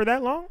date for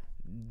that long?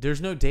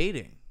 There's no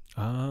dating.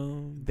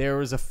 There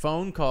was a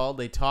phone call.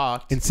 They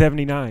talked in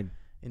 '79.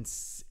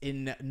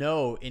 In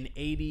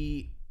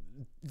 80.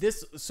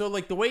 So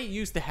like the way it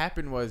used to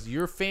happen was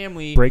your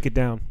family. Break it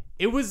down.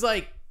 It was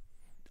like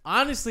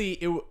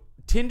honestly,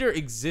 Tinder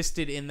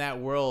existed in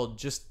that world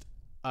just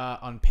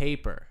on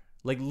paper.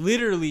 Like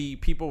literally,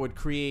 people would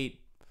create.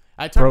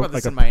 I talk about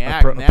this in my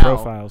act now.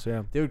 Profiles,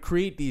 yeah. They would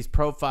create these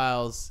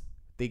profiles.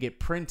 They get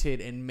printed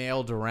and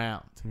mailed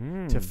around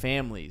to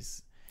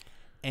families,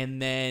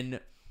 and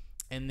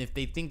if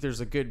they think there's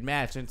a good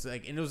match, and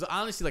it was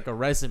honestly like a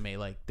resume.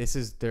 Like this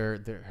is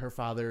her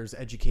father's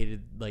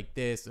educated like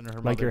this, and her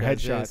mother like your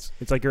does headshots. this.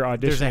 It's like your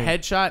audition. There's a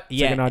headshot,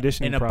 it's like an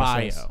auditioning and a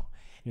process. bio,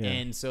 yeah.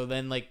 And so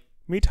then like.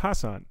 Meet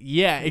Hassan.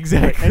 Yeah,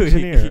 exactly.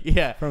 Engineer.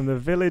 Yeah. From the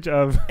village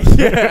of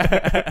Kandahar.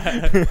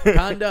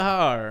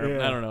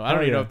 Yeah. I don't know. I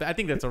don't even know. I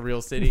think that's a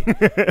real city.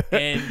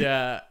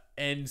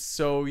 And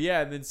so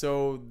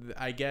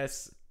I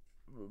guess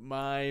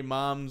my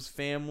mom's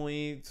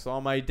family saw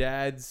my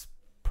dad's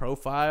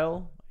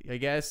profile, I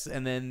guess,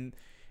 and then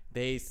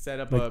they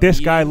set up this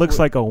guy looks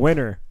like a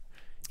winner.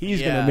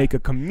 He's gonna make a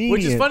comedian.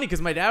 Which is funny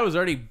because my dad was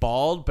already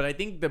bald, but I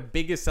think the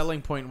biggest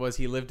selling point was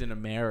he lived in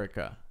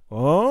America.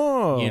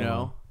 Oh, you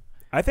know.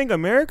 I think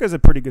America's a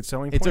pretty good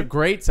selling point. It's a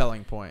great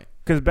selling point.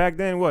 Because back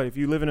then, if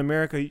you live in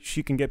America,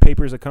 she can get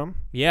papers that come?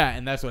 Yeah,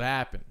 and that's what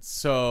happens.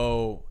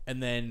 So,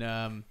 and then...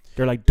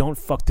 they're like, don't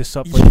fuck this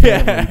up with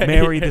family.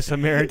 Marry this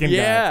American guy.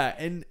 Yeah,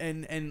 and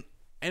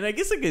I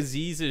guess like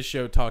Aziz's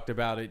show talked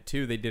about it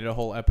too. They did a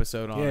whole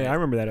episode on it. Yeah, I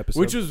remember that episode.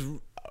 Which was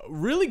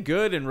really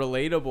good and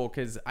relatable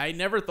because I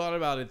never thought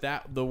about it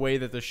the way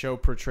that the show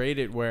portrayed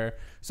it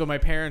so my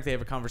parents, they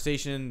have a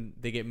conversation,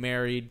 they get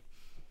married.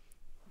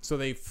 So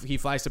he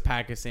flies to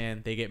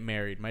Pakistan. They get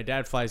married. My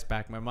dad flies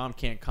back. My mom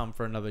can't come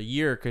for another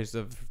year because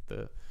of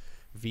the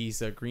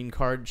visa, green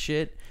card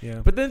shit.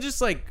 Yeah. But then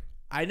just like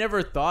I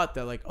never thought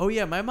that like, oh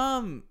yeah, my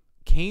mom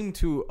came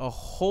to a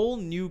whole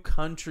new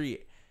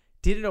country,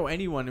 didn't know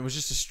anyone. It was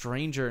just a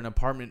stranger in an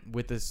apartment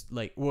with this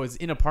was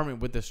in an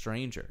apartment with a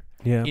stranger.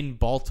 Yeah. In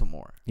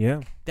Baltimore.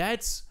 Yeah.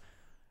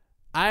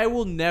 I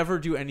will never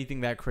do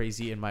anything that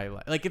crazy in my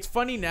life. Like it's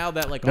funny now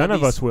that like none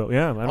of us will.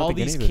 Yeah. I don't all think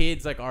these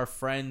kids like our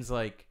friends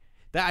like.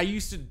 That I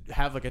used to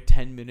have like a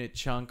 10-minute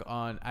chunk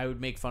on. I would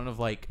make fun of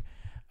like,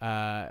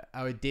 I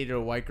would date a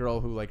white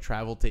girl who like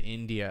traveled to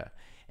India,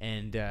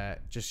 and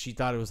she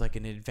thought it was like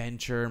an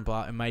adventure and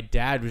blah. And my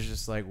dad was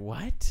just like,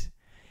 "What?"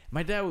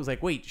 My dad was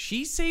like, "Wait,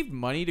 she saved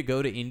money to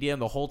go to India, and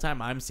the whole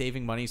time I'm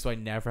saving money, so I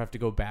never have to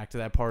go back to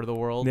that part of the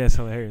world." Yeah, it's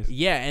hilarious.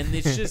 Yeah, and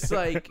it's just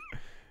like,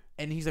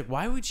 and he's like,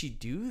 "Why would she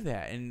do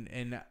that?"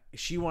 And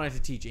she wanted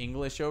to teach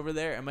English over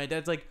there, and my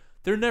dad's like,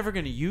 "They're never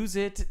gonna use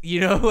it,"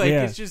 you know, like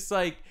it's just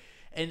like.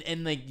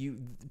 And like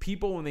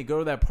people when they go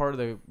to that part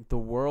of the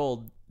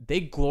world,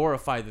 they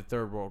glorify the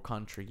third world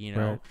country, you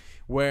know,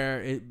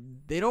 where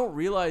they don't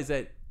realize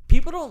that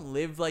people don't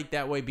live like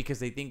that way because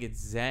they think it's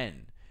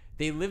zen.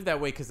 They live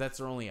that way because that's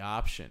their only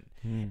option.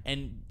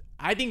 And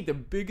I think the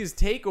biggest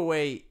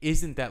takeaway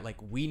isn't that like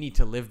we need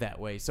to live that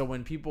way. So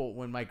when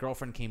my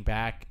girlfriend came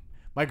back,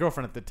 my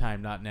girlfriend at the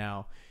time, not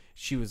now,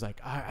 she was like,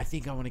 I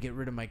think I want to get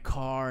rid of my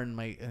car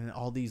and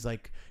all these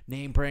like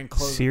name brand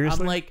clothes.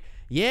 Seriously? I'm like,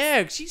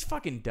 yeah, she's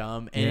fucking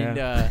dumb. And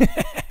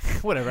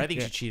whatever. I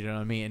think she cheated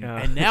on me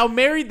and now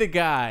married the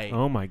guy.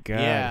 Oh my God.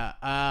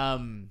 Yeah.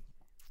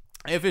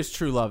 If it's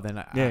true love, then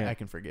I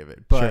can forgive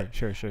it. But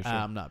sure.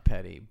 I'm not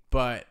petty.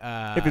 But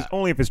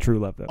if it's true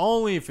love, though.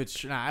 Only if it's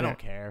true. I don't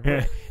care.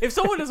 But if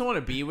someone doesn't want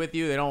to be with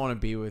you, they don't want to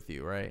be with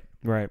you, right?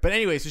 Right. But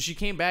anyway, so she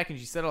came back and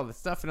she said all this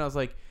stuff, and I was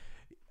like,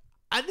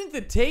 I think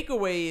the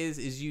takeaway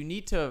is you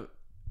need to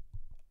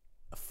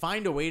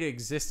find a way to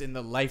exist in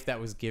the life that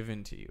was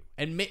given to you,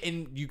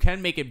 and you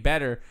can make it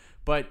better,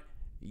 but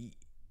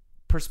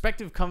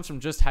perspective comes from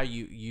just how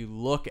you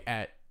look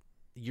at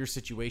your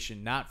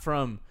situation, not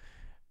from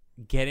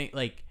getting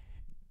like,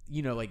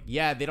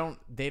 yeah, they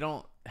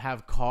don't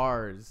have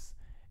cars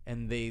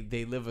and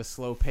they live a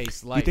slow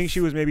paced life. You think she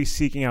was maybe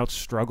seeking out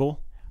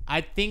struggle?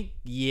 I think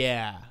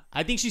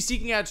she's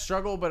seeking out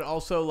struggle, but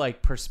also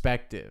like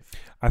perspective.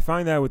 I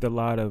find that with a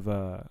lot of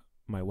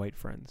my white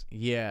friends.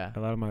 Yeah. A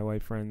lot of my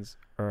white friends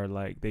are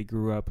like, they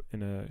grew up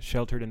in a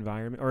sheltered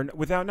environment, or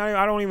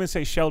I don't even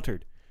say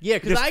sheltered. Yeah,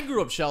 because I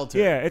grew up sheltered.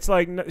 Yeah, it's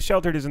like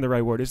sheltered isn't the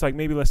right word. It's like,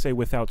 maybe let's say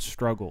without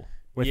struggle,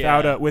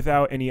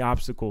 without any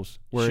obstacles,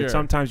 where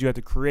sometimes you have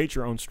to create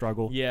your own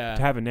struggle to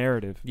have a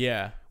narrative.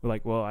 Yeah. We're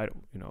like, well, I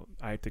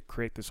have to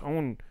create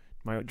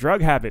my drug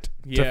habit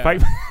to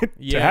fight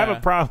to have a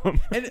problem.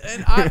 And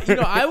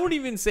I wouldn't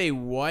even say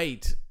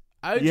white.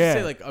 I would just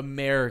say like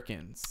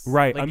Americans.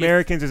 Right. Like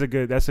Americans that's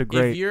a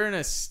great.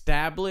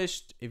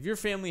 If your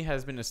family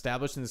has been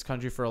established in this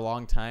country for a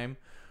long time,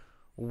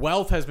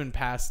 wealth has been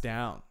passed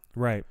down.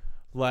 Right.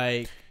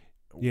 Like,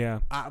 yeah.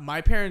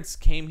 My parents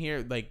came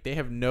here, like, they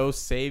have no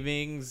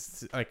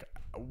savings. Like,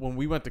 when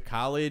we went to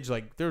college,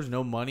 like, there was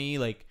no money.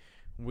 Like,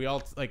 we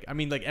all, like, I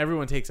mean, like,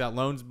 everyone takes out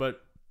loans,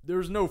 but there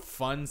was no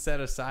fund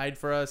set aside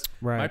for us.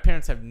 Right. My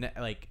parents have,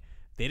 they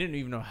didn't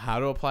even know how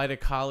to apply to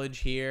college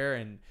here,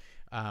 and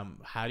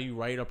how do you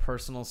write a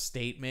personal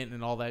statement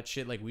and all that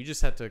shit. Like, we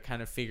just had to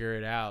kind of figure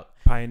it out.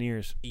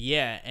 Pioneers.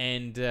 Yeah,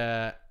 and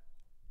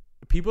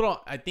people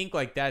don't, I think,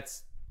 like,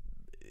 that's,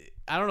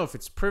 I don't know if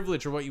it's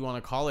privilege or what you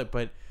want to call it,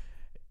 but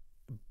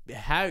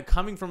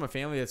coming from a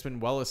family that's been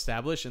well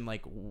established and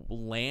like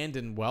land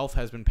and wealth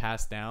has been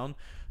passed down,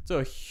 it's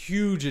a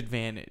huge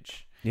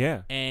advantage.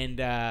 Yeah. And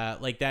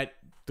like that,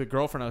 the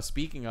girlfriend I was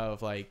speaking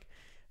of, like,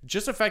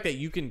 just the fact that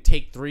you can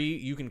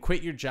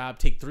quit your job,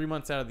 take 3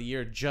 months out of the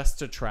year just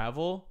to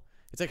travel.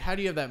 It's like, how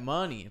do you have that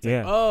money? It's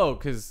like,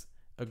 because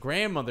a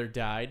grandmother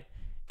died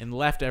and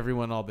left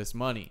everyone all this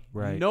money.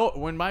 Right. No,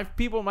 when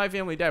people in my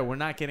family died, we're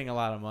not getting a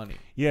lot of money.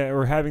 Yeah,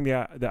 or having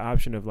the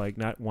option of like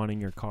not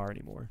wanting your car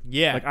anymore.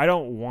 Yeah. Like, I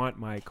don't want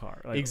my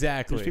car. Like,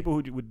 exactly. There's people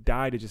who would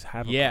die to just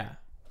have a car.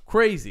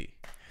 Crazy.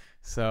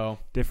 So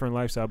different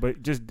lifestyle,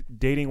 but just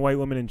dating white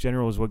women in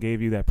general is what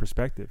gave you that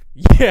perspective.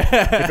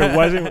 Yeah. If it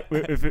wasn't,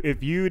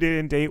 if you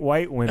didn't date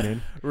white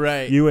women,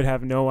 right, you would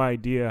have no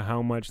idea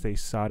how much they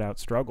sought out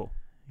struggle.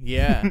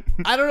 Yeah.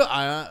 I don't know.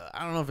 I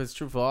don't know if it's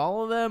true for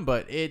all of them,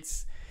 but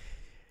it's.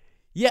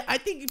 Yeah, I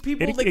think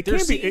people they're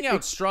seeking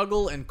out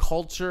struggle and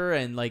culture,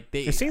 and like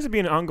it seems to be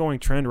an ongoing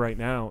trend right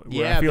now.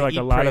 Where yeah, I feel like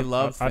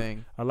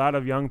a lot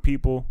of young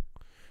people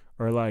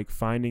are like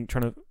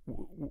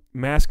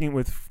masking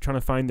with trying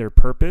to find their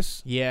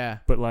purpose. Yeah,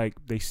 but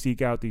like they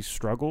seek out these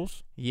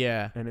struggles.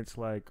 Yeah, and it's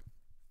like,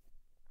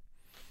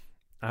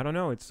 I don't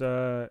know. It's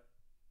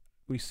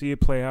we see it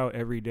play out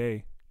every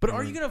day. But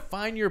are you gonna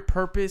find your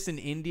purpose in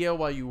India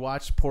while you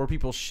watch poor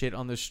people shit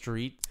on the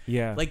street?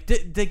 Yeah, like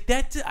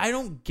that. I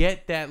don't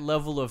get that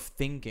level of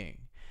thinking.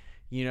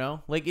 You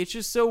know, like it's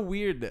just so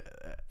weird.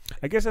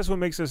 I guess that's what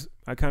makes us.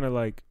 I kind of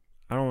like.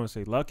 I don't want to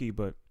say lucky,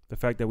 but the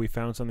fact that we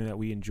found something that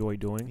we enjoy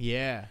doing.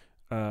 Yeah.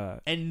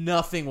 And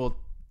nothing will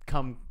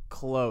come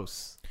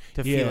close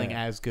to feeling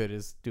as good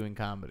as doing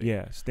comedy.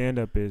 Yeah, stand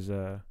up is.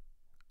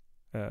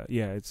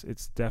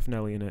 It's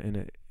definitely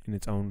in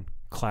its own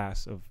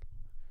class of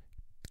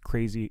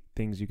crazy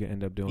things you can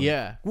end up doing.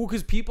 Yeah. Well,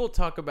 because people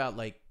talk about,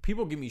 like,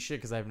 people give me shit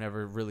because I've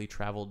never really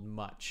traveled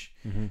much.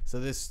 Mm-hmm.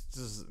 So this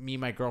is me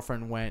and my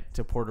girlfriend went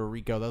to Puerto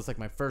Rico. That was like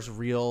my first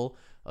real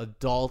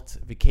adult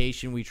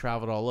vacation. We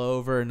traveled all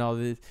over and all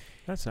this.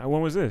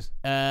 When was this?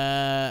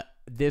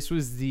 This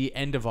was the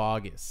end of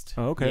August.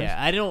 Oh, okay. Yeah.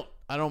 I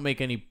don't make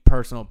any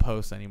personal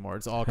posts anymore.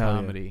 It's all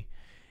comedy.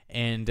 Yeah.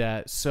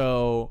 And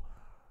so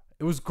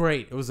it was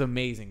great. It was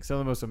amazing. Some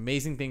of the most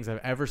amazing things I've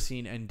ever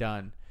seen and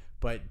done.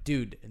 But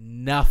dude,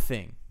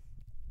 nothing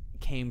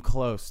came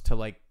close to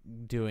like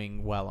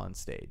doing well on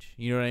stage.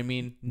 You know what I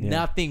mean? Yeah.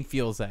 Nothing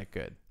feels that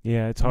good.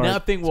 Yeah, it's hard.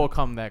 Nothing will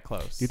come that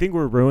close. Do you think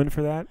we're ruined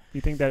for that?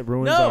 You think that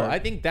ruins No, I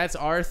think that's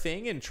our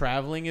thing, and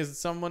traveling is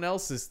someone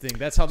else's thing.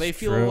 That's how they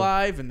feel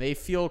alive, and they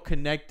feel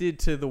connected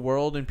to the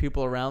world and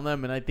people around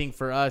them. And I think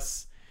for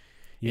us,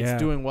 it's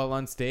doing well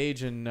on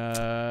stage and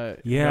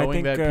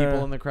knowing that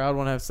people in the crowd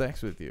want to have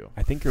sex with you.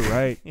 I think you're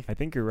right. I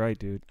think you're right,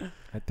 dude.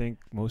 I think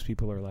most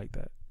people are like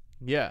that.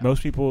 Yeah.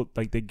 Most people,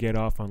 like, they get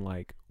off on,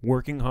 like,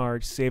 working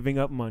hard, saving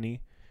up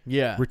money,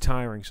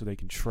 retiring so they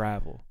can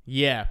travel.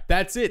 Yeah,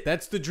 that's it.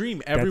 That's the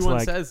dream. Everyone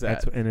says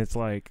that. And it's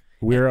like,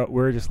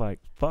 we're just like,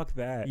 fuck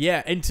that.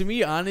 Yeah, and to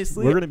me,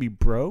 honestly, we're going to be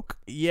broke.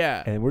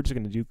 Yeah. And we're just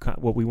going to do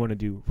what we want to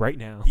do right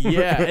now.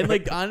 Yeah, and,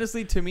 like,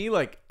 honestly, to me,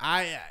 like,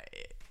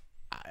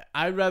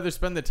 I'd rather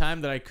spend the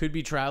time that I could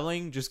be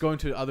traveling just going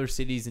to other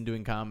cities and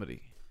doing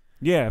comedy.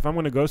 Yeah, if I'm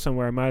going to go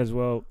somewhere, I might as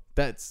well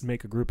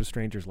make a group of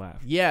strangers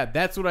laugh. Yeah,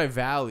 that's what I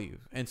value.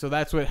 And so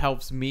that's what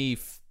helps me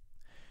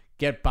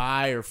get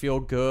by or feel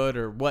good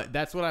or what.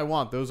 That's what I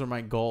want. Those are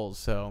my goals.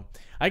 So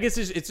I guess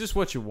it's just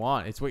what you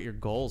want. It's what your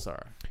goals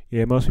are.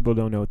 Yeah, most people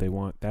don't know what they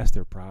want. That's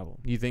their problem.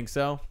 You think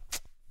so?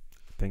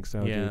 I think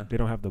so, yeah. Dude. They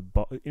don't have the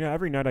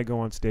every night I go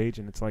on stage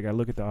and it's like I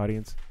look at the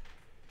audience.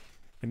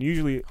 And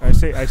usually I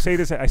say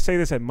this at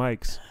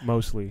mics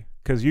mostly,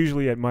 because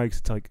usually at mics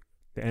it's like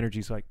the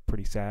energy's like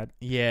pretty sad.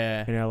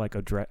 Yeah. And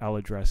I'll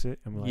address it.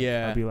 I'm like,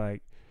 yeah. I'll be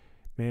like,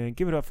 man,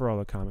 give it up for all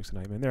the comics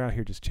tonight, man. They're out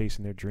here just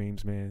chasing their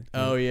dreams, man.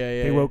 Oh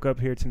yeah. They woke up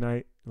here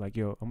tonight like,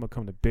 yo, I'm gonna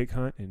come to Big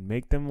Hunt and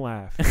make them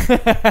laugh.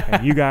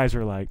 And you guys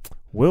are like,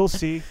 we'll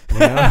see. You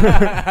know?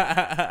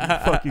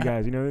 Fuck you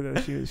guys. You know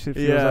that shit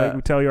feels like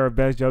we tell you our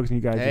best jokes and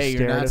you guys just stare at us. Hey,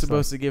 you're not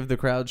supposed to give the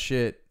crowd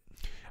shit.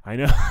 I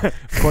know.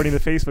 According to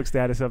Facebook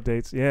status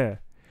updates, yeah.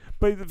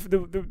 But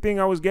the thing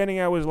I was getting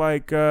at was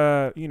like,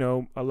 a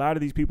lot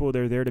of these people,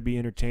 they're there to be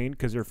entertained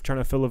because they're trying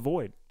to fill a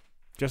void.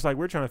 Just like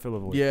we're trying to fill a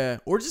void. Yeah.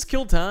 Or just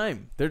kill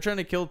time. They're trying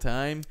to kill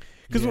time.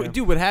 Because,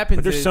 dude, what happens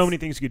but there's so many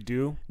things you could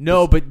do.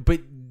 No,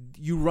 but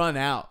you run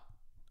out.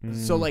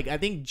 So, like, I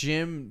think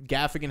Jim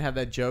Gaffigan had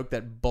that joke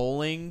that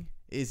bowling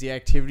is the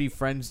activity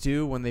friends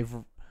do when they've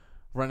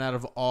run out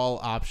of all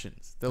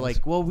options. They're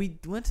like, well, we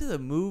went to the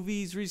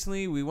movies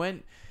recently. We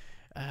went...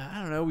 I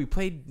don't know. We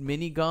played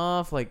mini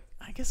golf. Like,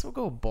 I guess we'll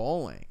go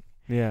bowling.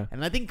 Yeah.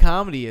 And I think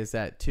comedy is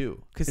that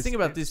too. Because think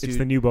about this, dude. It's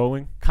the new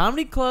bowling.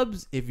 Comedy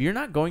clubs, if you're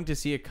not going to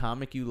see a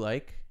comic you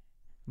like,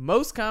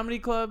 most comedy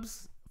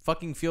clubs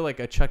fucking feel like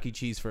a Chuck E.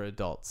 Cheese for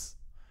adults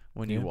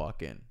when you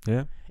walk in.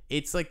 Yeah.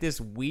 It's like this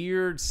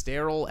weird,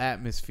 sterile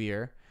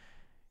atmosphere,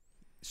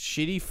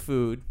 shitty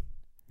food.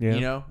 Yeah.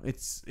 You know,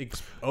 it's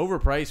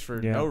overpriced for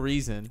no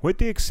reason. With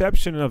the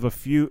exception of a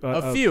few.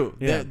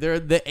 Yeah. They're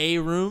the A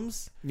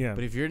rooms. Yeah.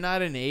 But if you're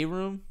not in A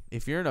room,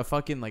 if you're in a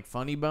fucking like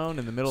funny bone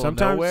in the middle of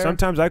nowhere. nowhere.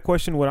 Sometimes I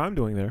question what I'm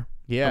doing there.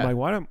 Yeah. I'm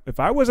like, if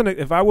I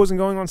wasn't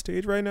going on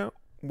stage right now,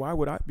 why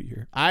would I be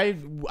here? I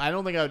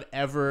don't think I would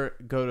ever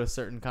go to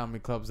certain comedy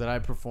clubs that I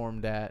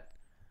performed at,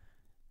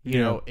 you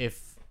know,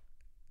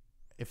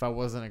 if I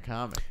wasn't a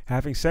comic.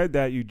 Having said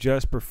that, you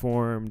just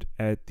performed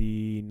at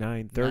the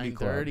 930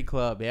 Club. 930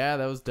 Club. Yeah,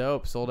 that was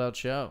dope. Sold out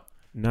show.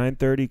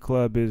 930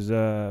 Club is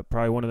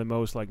probably one of the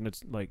most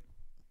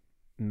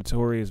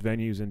notorious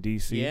venues in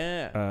DC.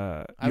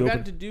 Yeah. I've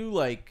got to do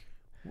like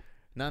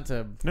not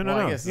to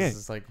I guess this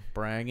is like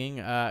bragging.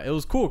 It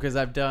was cool because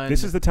I've done.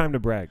 This is the time to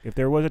brag. If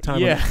there was a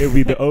time, it would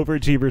be the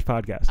Overachievers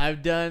podcast.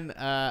 I've done.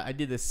 I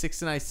did the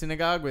 6 Night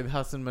Synagogue with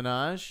Hassan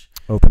Minaj.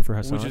 Open for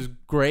Hassan, which is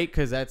great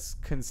because that's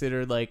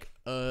considered like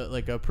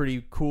a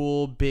pretty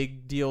cool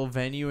big deal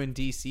venue in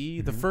DC.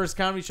 Mm-hmm. The first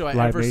comedy show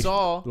I ever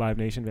saw. Live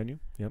Nation venue.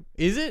 Yep.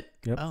 Is it?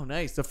 Yep. Oh,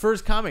 nice. The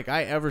first comic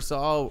I ever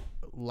saw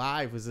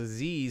live was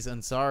Aziz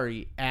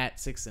Ansari at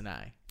 6 and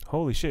I.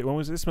 Holy shit! When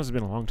was this? Must have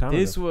been a long time ago.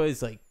 This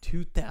was like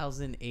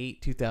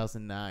 2008,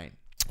 2009.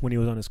 When he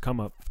was on his come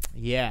up.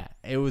 Yeah,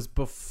 it was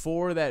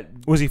before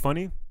that. Was he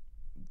funny?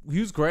 He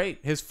was great.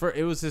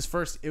 It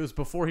was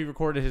before he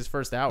recorded his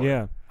first hour.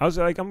 Yeah, I was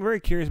like, I'm very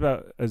curious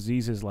about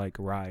Aziz's like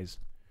rise.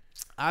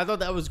 I thought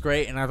that was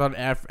great, and I thought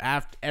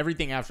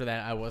everything after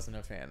that I wasn't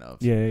a fan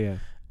of. Yeah.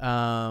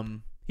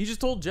 He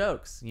just told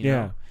jokes, you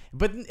know.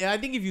 But I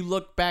think if you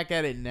look back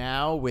at it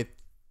now with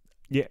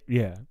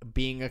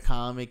being a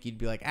comic, you'd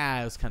be like,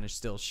 it was kind of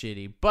still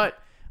shitty. But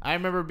I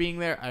remember being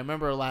there. I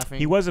remember laughing.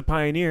 He was a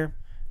pioneer.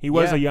 He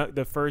was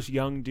the first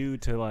young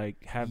dude to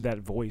like have that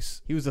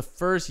voice. He was the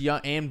first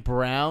young and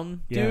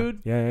brown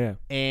dude. Yeah.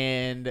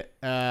 And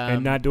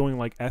not doing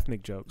like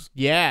ethnic jokes.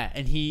 Yeah,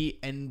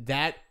 and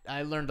that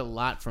I learned a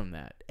lot from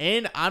that.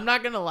 And I'm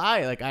not gonna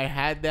lie, like I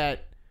had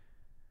that.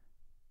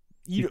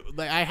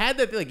 I had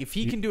that. Like if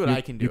he can do it,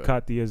 I can do it. You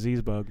caught the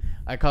Aziz bug.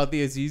 I caught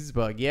the Aziz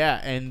bug.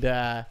 Yeah,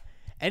 and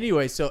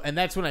anyway, and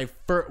that's when I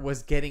first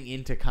was getting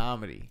into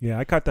comedy. Yeah,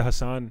 I caught the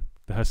Hassan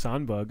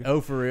bug. Oh,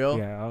 for real?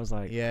 Yeah, I was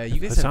like, yeah, you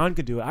guys Hassan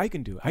could do it. I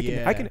can do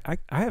it. I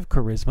have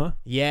charisma.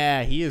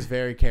 Yeah, he is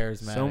very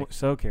charismatic.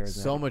 So charismatic.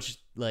 So much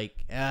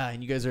like,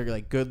 and you guys are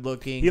like good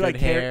looking, good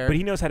hair. But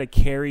he knows how to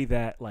carry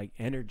that like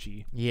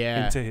energy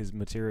into his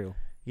material.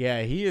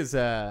 Yeah, he is.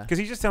 Because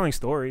he's just telling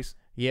stories.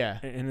 Yeah.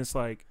 And it's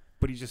like,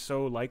 but he's just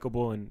so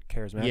likable and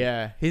charismatic.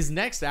 Yeah. His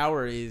next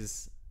hour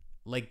is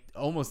like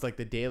almost like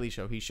the Daily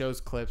Show. He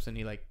shows clips and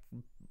he like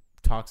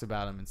talks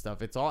about them and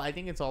stuff. I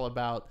think it's all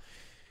about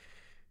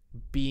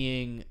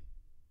being,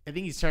 I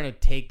think he's trying to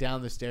take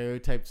down the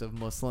stereotypes of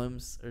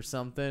Muslims or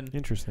something.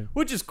 Interesting.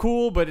 Which is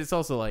cool, but it's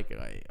also like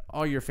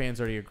all your fans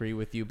already agree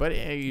with you, but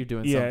you're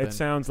doing something. Yeah, it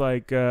sounds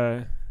like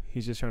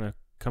he's just trying to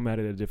come at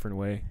it a different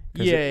way.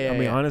 Yeah, I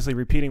mean, honestly,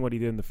 repeating what he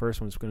did in the first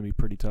one is going to be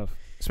pretty tough,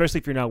 especially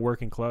if you're not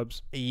working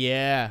clubs.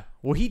 Yeah.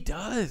 Well, he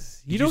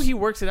does. You know, he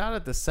works it out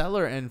at the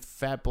Cellar and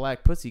Fat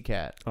Black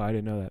Pussycat. Oh, I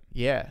didn't know that.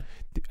 Yeah.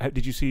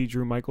 Did you see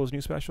Drew Michaels' new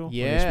special?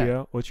 Yeah. On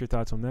HBO? What's your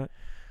thoughts on that?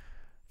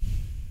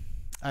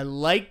 I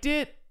liked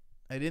it.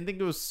 I didn't think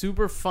it was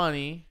super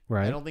funny.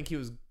 Right. I don't think he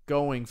was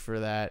going for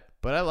that,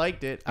 but I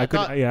liked it. I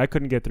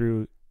couldn't get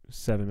through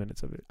 7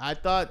 minutes of it. I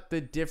thought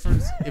the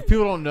difference, if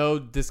people don't know,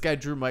 this guy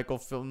Drew Michael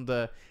filmed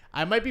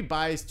I might be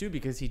biased too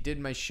because he did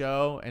my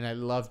show and I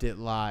loved it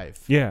live.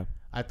 Yeah.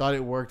 I thought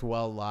it worked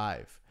well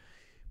live.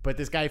 But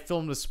this guy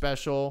filmed a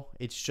special.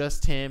 It's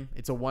just him.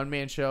 It's a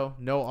one-man show.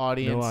 No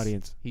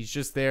audience. He's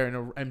just there in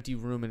an empty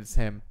room and it's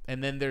him.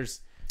 And then there's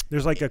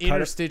like a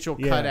interstitial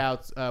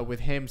cutouts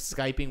with him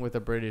Skyping with a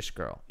British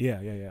girl.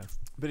 Yeah.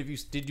 But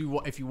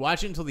if you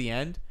watch it until the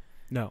end,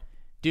 no,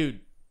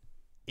 dude,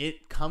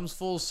 it comes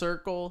full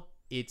circle.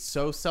 It's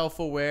so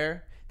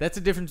self-aware. That's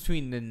the difference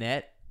between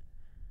Nanette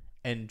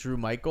and Drew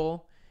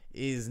Michael.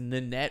 Is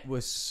Nanette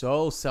was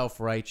so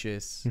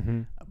self-righteous,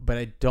 but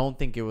I don't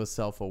think it was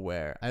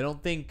self-aware. I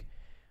don't think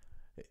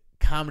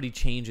comedy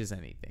changes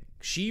anything.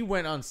 She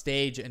went on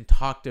stage and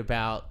talked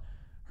about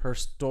her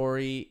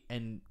story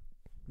and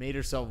made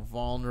herself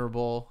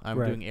vulnerable. I'm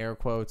doing air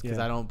quotes because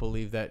I don't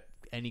believe that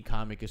any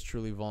comic is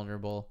truly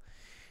vulnerable.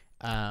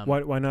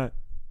 Why not?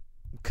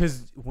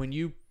 Because when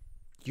you're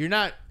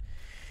not...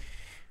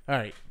 All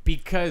right,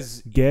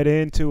 because... Get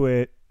into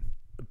it.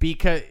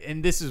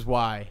 And this is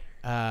why...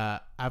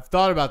 I've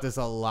thought about this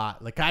a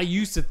lot. Like, I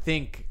used to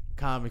think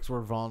comics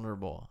were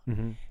vulnerable.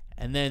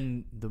 And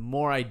then the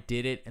more I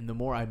did it and the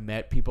more I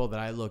met people that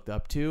I looked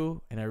up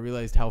to, and I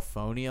realized how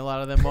phony a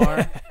lot of them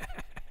are.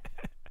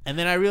 And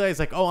then I realized,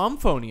 like, oh, I'm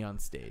phony on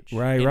stage.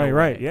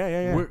 Right.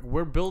 Yeah.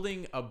 We're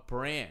building a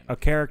brand. A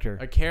character.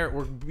 A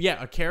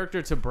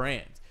character to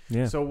brand.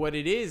 Yeah. So what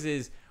it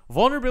is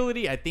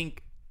vulnerability, I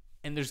think,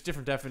 and there's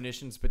different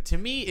definitions, but to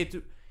me,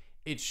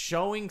 it's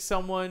showing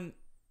someone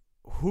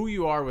who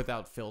you are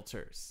without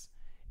filters.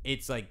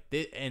 It's like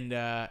this, and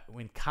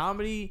when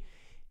comedy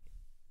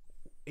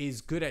is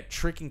good at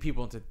tricking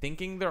people into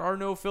thinking there are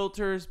no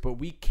filters, but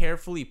we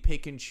carefully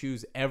pick and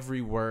choose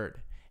every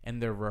word,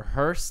 and they're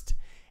rehearsed,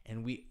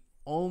 and we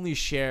only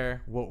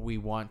share what we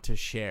want to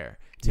share.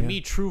 To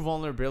me, true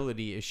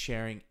vulnerability is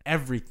sharing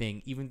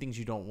everything, even things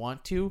you don't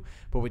want to.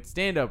 But with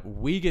stand-up,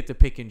 we get to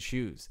pick and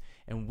choose,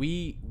 and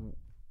we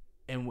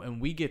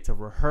get to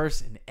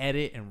rehearse and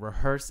edit and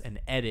rehearse and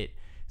edit.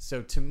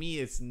 So to me,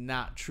 it's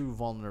not true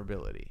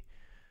vulnerability.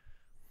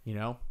 You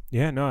know?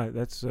 Yeah, no,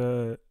 that's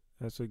a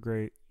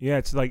great. Yeah,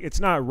 it's like it's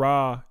not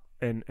raw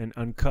and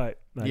uncut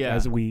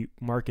as we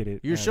market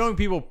it. You're showing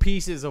people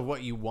pieces of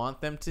what you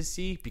want them to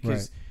see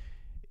because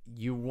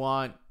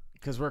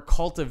because we're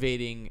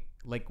cultivating,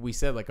 like we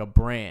said, like a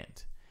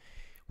brand.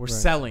 We're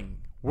selling.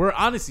 We're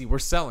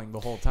selling the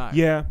whole time.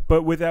 Yeah,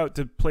 but without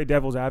to play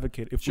devil's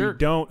advocate, if we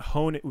don't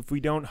hone it, if we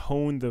don't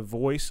hone the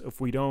voice,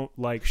 if we don't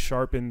like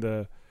sharpen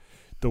the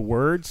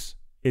words,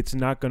 it's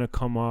not going to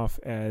come off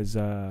as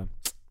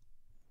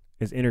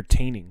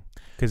entertaining,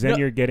 because then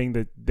you're getting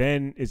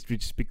then it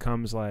just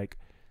becomes like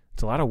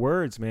it's a lot of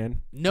words,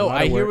 man. No,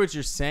 I hear what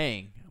you're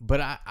saying,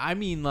 but I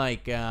mean,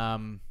 like, I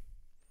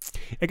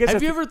guess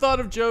have you ever thought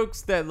of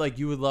jokes that like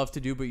you would love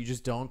to do but you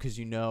just don't because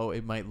you know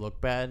it might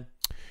look bad?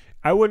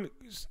 I wouldn't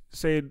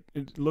say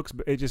it looks,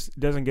 it just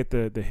doesn't get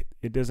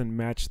it doesn't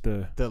match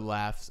the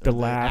laughs, the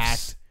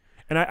laughs.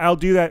 And I'll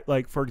do that.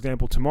 Like, for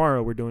example,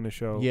 tomorrow we're doing a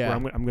show where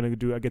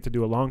I get to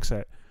do a long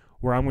set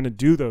where I'm going to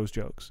do those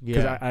jokes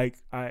because I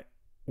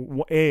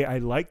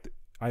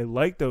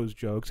like those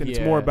jokes, and it's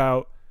more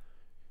about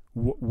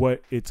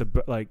what it's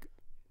about. Like,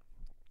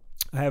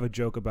 I have a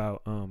joke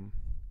about I'm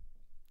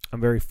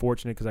very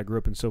fortunate because I grew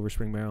up in Silver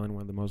Spring, Maryland,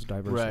 one of the most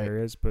diverse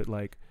areas. But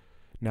like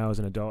now as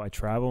an adult, I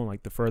travel, and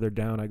like the further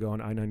down I go on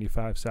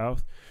I-95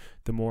 South,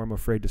 the more I'm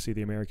afraid to see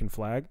the American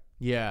flag.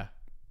 Yeah,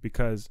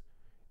 because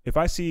if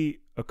I see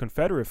a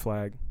Confederate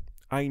flag,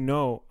 I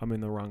know I'm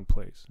in the wrong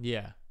place.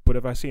 Yeah. But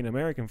if I see an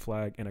American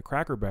flag and a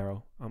Cracker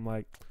Barrel, I'm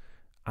like,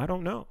 I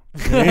don't know.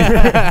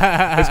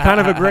 It's kind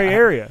of a gray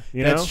area,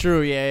 you know? That's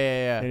true.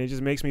 Yeah. And it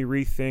just makes me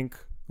rethink,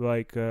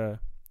 like,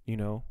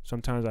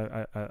 sometimes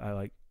I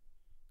like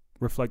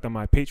reflect on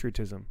my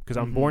patriotism because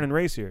I'm born and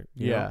raised here.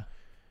 You know?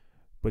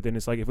 But then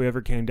it's like, if we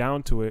ever came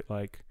down to it,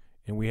 like,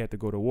 and we had to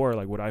go to war,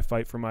 like, would I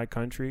fight for my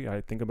country?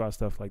 I think about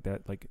stuff like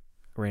that, like,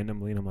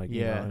 randomly, and I'm like,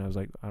 you know, and I was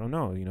like, I don't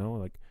know, you know,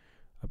 like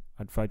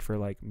I'd fight for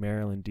like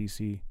Maryland,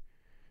 DC,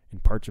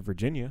 and parts of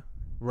Virginia,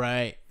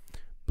 right?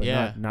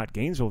 But not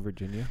Gainesville,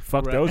 Virginia.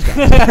 Fuck those guys.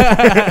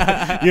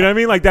 You know what I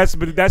mean? Like that's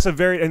a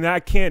very, and I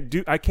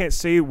can't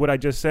say what I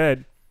just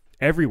said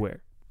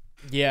everywhere.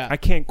 Yeah, I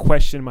can't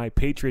question my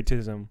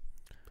patriotism.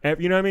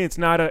 You know what I mean? It's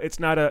not a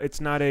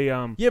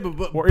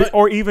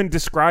or even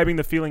describing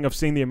the feeling of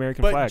seeing the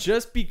American flag. But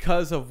just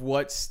because of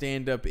what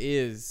stand-up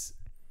is,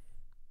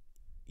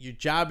 your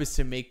job is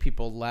to make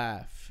people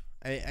laugh.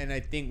 And I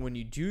think when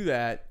you do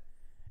that,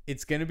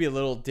 it's going to be a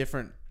little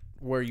different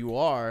where you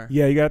are.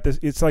 Yeah, you got this.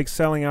 It's like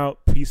selling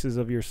out pieces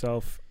of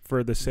yourself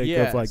for the sake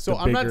of like so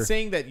I'm not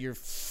saying that you're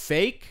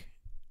fake.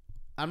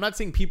 I'm not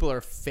saying people are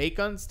fake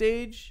on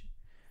stage.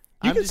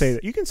 You can say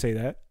that. You can say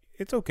that.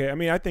 It's okay. I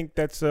mean, I think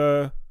that's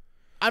I'm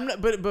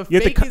not, but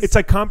fake it's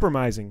like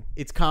compromising.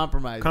 It's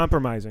compromising.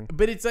 Compromising.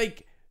 But it's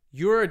like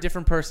you're a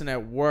different person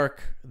at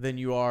work than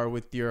you are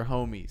with your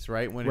homies,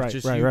 right? When it's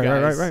just you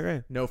guys,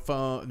 right. No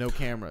phone, no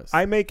cameras.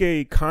 I make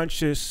a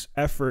conscious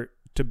effort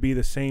to be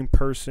the same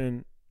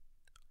person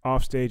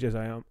off stage as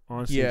I am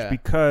on stage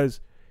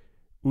because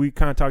we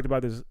kind of talked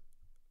about this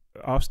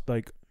off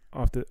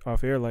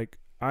air. Like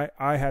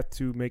I have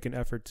to make an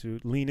effort to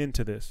lean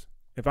into this.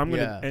 If I'm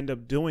going to end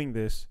up doing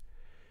this,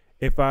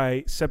 if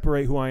I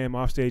separate who I am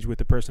off stage with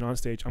the person on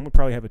stage, I'm gonna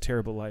probably have a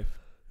terrible life.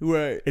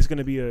 Right. It's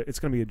gonna be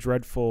a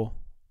dreadful.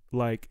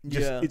 Like,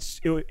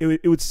 just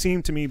it would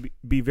seem to me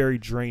be very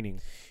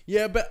draining.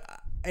 Yeah, but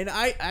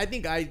I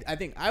think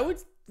I would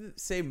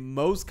say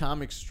most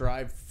comics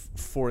strive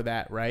for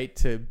that, right?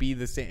 To be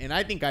the same, and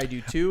I think I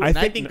do too. I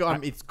think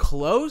it's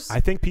close. I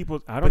think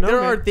people. I don't know. But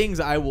there are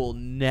things I will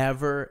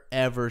never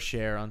ever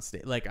share on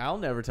stage. Like, I'll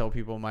never tell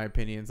people my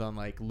opinions on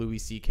like Louis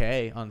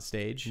C.K. on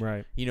stage.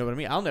 Right. You know what I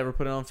mean? I'll never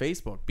put it on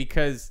Facebook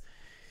because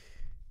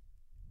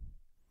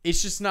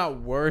it's just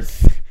not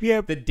worth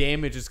the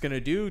damage it's going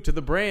to do to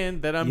the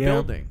brand that I'm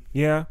building.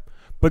 Yeah.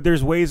 But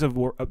there's ways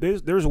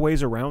there's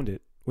ways around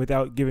it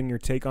without giving your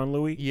take on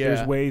Louis. Yeah.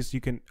 There's ways you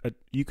can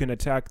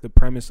attack the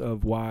premise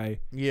of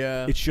why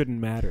it shouldn't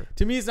matter.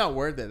 To me, it's not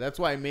worth it. That's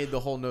why I made the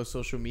whole no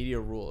social media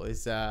rule.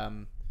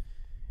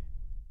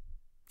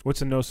 What's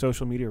the no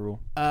social media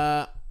rule?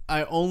 I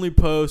only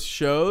post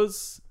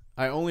shows.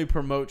 I only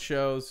promote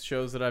shows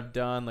that I've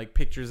done, like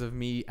pictures of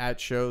me at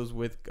shows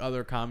with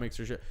other comics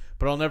or shit.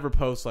 But I'll never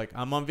post like,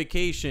 I'm on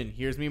vacation.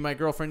 Here's me and my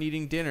girlfriend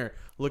eating dinner.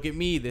 Look at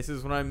me. This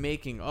is what I'm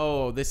making.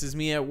 Oh, this is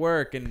me at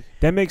work. And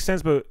that makes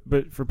sense. But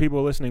for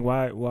people listening,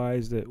 why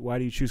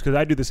do you choose? Because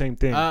I do the same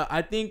thing.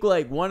 I think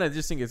like one, I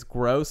just think it's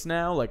gross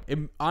now. Like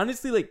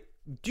honestly, like,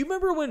 do you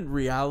remember when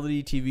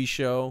reality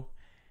TV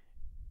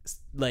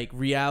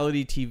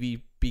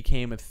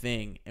became a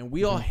thing and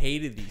we all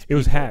hated these people?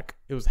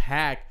 It was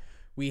hack.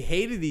 We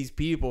hated these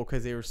people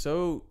because they were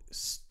so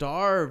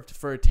starved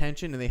for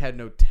attention and they had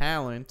no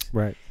talent.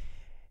 Right.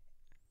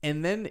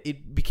 And then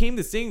it became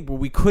this thing where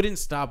we couldn't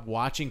stop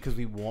watching because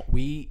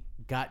we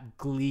got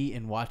glee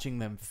in watching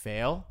them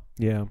fail.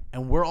 Yeah.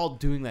 And we're all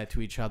doing that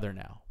to each other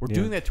now. We're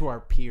doing that to our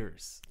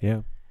peers.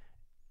 Yeah.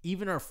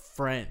 Even our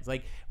friends.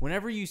 Like,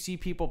 whenever you see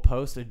people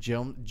post a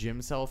gym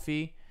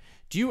selfie,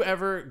 do you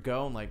ever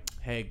go and like,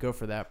 hey, go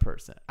for that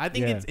person? I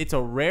think it's a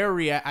rare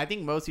react. I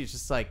think mostly it's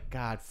just like,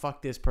 God,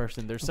 fuck this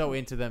person. They're so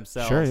into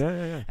themselves. Sure,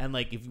 yeah. And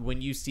like,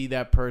 when you see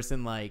that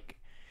person, like,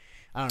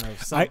 I don't know,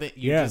 something,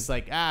 you're just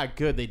like,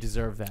 good, they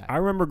deserve that. I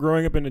remember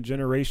growing up in a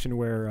generation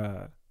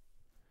where,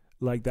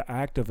 like, the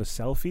act of a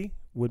selfie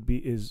would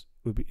be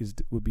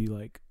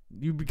like,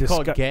 you'd be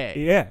called gay.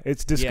 Yeah,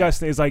 it's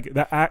disgusting. It's like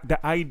the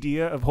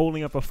idea of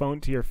holding up a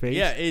phone to your face.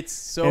 Yeah, it's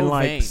so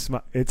vain.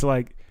 It's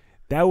like,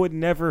 that would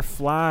never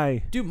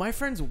fly. Dude, my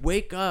friends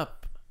wake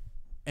up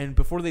and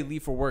before they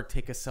leave for work,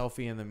 take a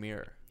selfie in the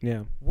mirror.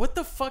 Yeah. What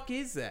the fuck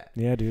is that?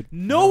 Yeah, dude.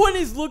 No one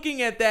is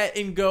looking at that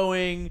and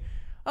going,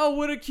 oh,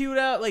 what a cute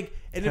out. Like,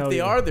 and if they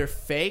are, they're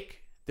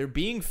fake. They're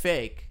being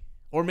fake.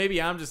 Or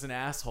maybe I'm just an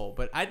asshole.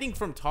 But I think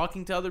from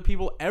talking to other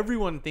people,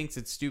 everyone thinks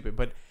it's stupid.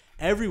 But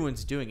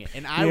everyone's doing it.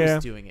 And I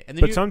was doing it. And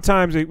then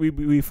sometimes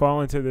we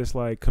fall into this,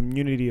 like,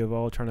 community of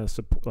all trying to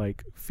support,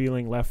 like,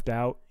 feeling left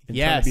out and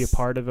trying to be a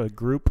part of a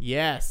group.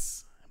 Yes.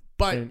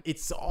 But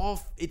it's all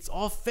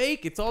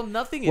fake. It's all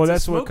nothing. Well, it's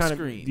that's a smoke what kind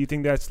screen. of. Do you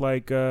think that's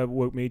like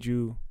what made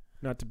you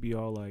not to be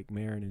all like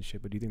Marin and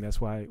shit? But do you think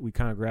that's why we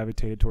kind of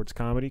gravitated towards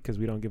comedy because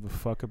we don't give a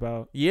fuck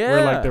about?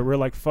 Yeah, we're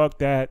like fuck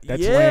that.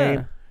 That's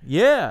lame.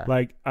 Yeah.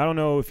 Like, I don't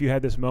know if you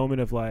had this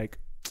moment of like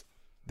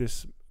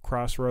this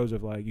crossroads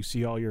of like you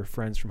see all your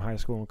friends from high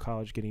school and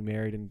college getting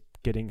married and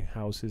getting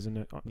houses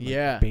and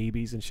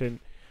babies and shit. And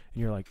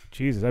you're like,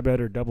 Jesus, I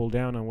better double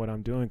down on what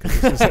I'm doing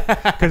because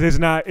it's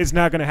not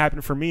going to happen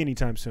for me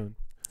anytime soon.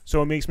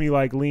 So it makes me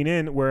like lean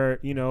in where,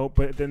 you know,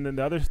 but then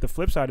the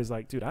flip side is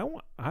like, dude, I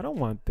don't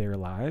want their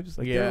lives.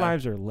 Like their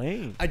lives are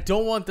lame. I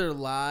don't want their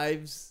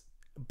lives,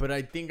 but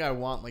I think I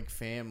want like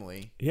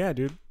family. Yeah,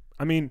 dude.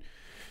 I mean,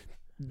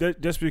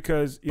 just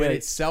because. Yeah, but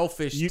it's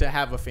selfish to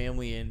have a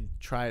family and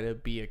try to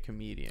be a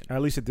comedian.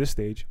 At least at this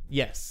stage.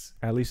 Yes.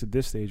 At least at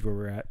this stage where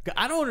we're at.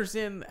 I don't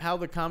understand how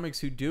the comics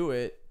who do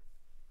it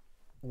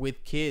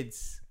with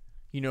kids,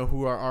 you know,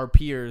 who are our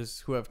peers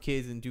who have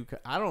kids and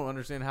I don't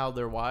understand how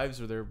their wives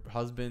or their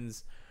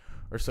husbands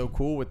are so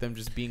cool with them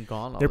just being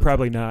gone. They're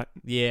probably not.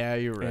 Yeah,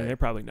 you're right. Yeah, they're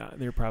probably not.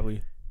 They're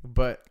probably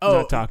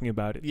not talking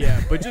about it.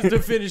 Yeah, but just to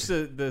finish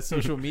the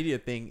social media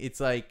thing, it's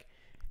like,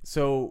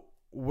 so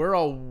we're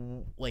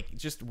all like,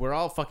 we're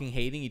all fucking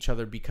hating each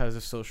other because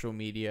of social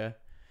media.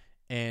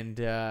 And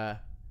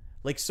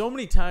like so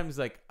many times,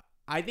 like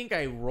I think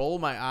I roll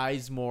my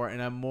eyes more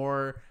and I'm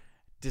more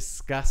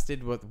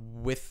disgusted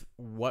with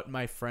what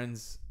my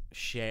friends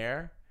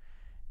share.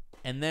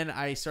 And then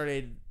I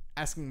started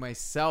asking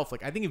myself,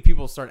 like, I think if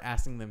people start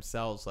asking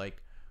themselves,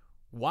 like,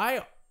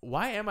 why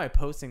am I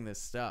posting this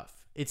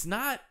stuff? It's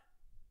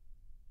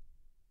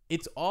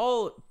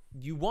all,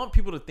 you want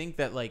people to think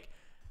that like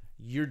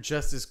you're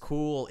just as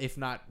cool, if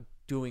not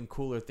doing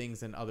cooler things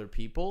than other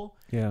people.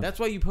 Yeah. That's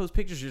why you post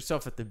pictures of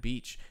yourself at the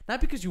beach.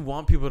 Not because you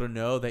want people to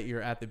know that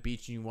you're at the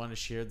beach and you want to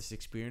share this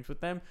experience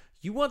with them.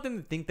 You want them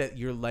to think that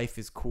your life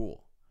is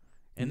cool.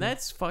 And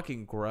that's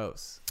fucking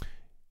gross.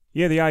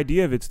 Yeah, the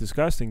idea of it's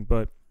disgusting,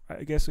 but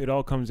I guess it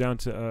all comes down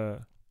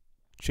to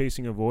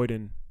chasing a void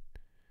and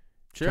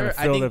trying to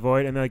fill the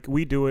void. And like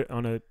we do it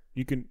on a,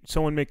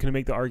 someone can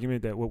make the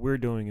argument that what we're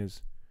doing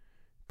is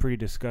pretty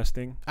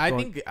disgusting.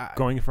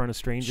 Going in front of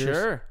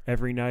strangers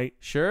every night,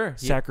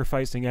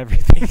 sacrificing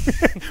everything,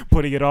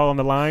 putting it all on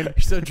the line.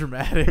 You're so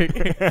dramatic.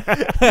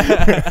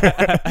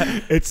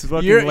 It's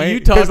fucking lame.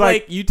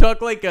 You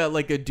talk like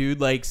a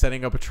dude like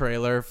setting up a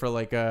trailer for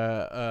like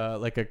a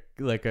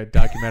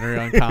documentary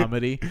on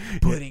comedy,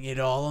 putting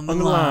it all on the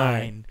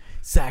line.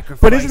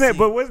 Sacrificing. But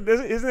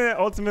isn't that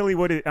ultimately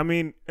what it? I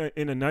mean,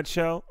 in a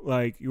nutshell,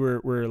 like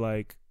we're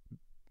like.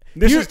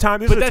 This is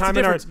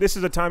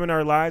a time in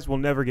our lives we'll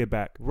never get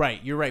back.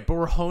 Right, you're right. But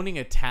we're honing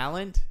a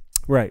talent.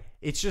 Right.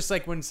 It's just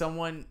like when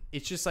someone.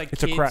 It's just like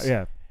it's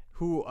kids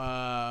who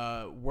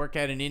work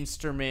at an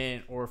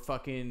instrument or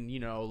fucking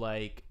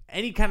like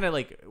any kind of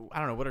like I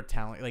don't know what are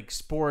talent like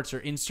sports or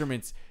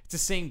instruments. It's the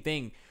same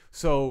thing.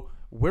 So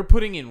we're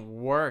putting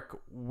in work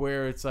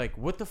where it's like,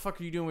 what the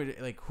fuck are you doing with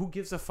it? Like, who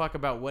gives a fuck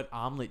about what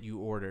omelet you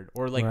ordered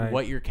or like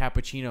what your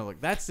cappuccino? Like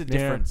that's the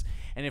difference.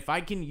 And if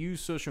I can use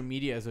social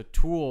media as a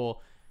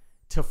tool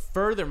to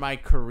further my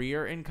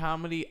career in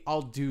comedy,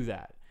 I'll do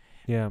that.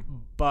 Yeah.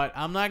 But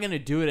I'm not going to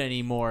do it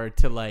anymore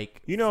to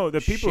like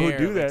the people who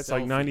do that, it's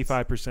like selfies.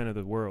 95% of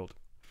the world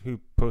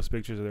who post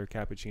pictures of their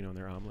cappuccino and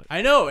their omelet.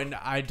 I know, and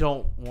I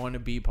don't want to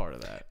be part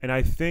of that. And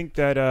I think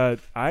that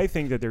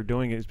they're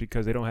doing it is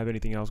because they don't have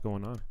anything else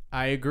going on.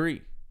 I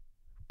agree.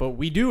 But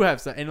we do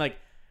have some, and like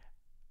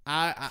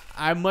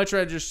I much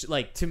rather just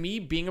like, to me,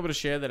 being able to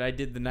share that I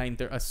did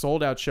a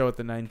sold out show at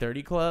the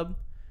 930 Club,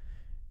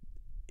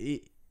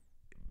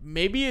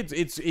 maybe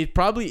it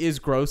probably is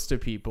gross to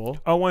people.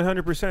 Oh,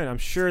 100%. I'm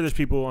sure there's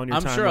people on your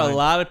timeline. I'm sure a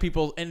lot of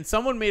people, and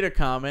someone made a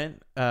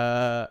comment,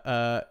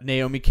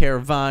 Naomi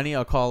Caravani,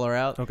 I'll call her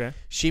out. Okay.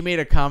 She made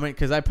a comment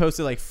because I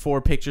posted like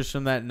 4 pictures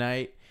from that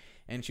night,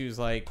 and she was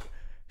like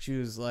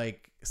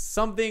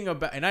something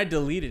about, and I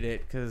deleted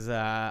it because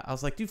I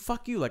was like, dude,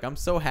 fuck you. Like, I'm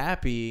so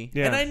happy.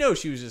 Yeah. And I know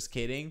she was just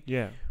kidding.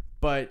 Yeah.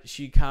 But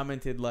she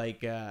commented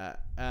like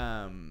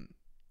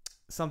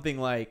something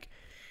like,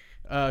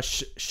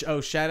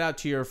 shout out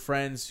to your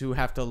friends who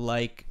have to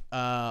like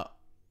 5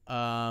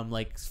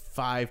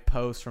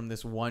 posts from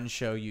this one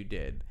show you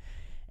did,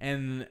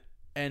 and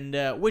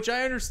which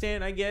I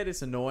understand. I get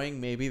it's annoying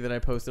maybe that I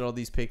posted all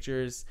these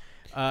pictures.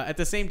 At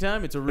the same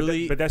time, it's a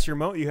really but that's your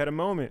moment. You had a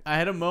moment. I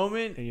had a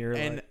moment,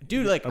 and like,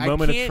 dude, like a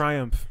moment of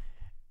triumph.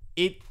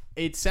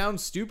 It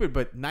sounds stupid,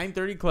 but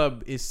 930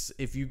 Club is,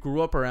 if you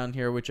grew up around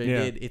here, which I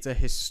did, it's a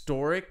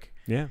historic.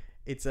 Yeah.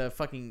 It's a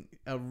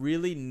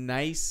really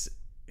nice,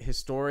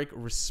 historic,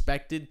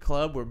 respected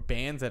club where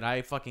bands that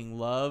I fucking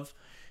love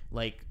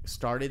like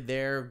started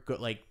there,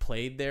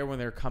 played there when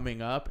they're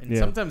coming up, and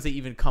sometimes they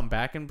even come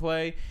back and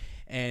play,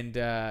 and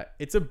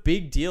it's a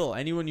big deal.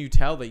 Anyone you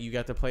tell that you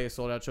got to play a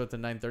sold out show at the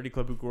 930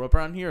 Club who grew up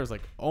around here is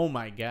like, oh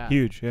my god,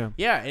 huge. And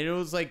it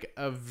was like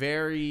a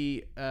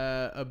very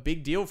a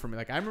big deal for me.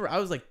 Like I remember I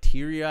was like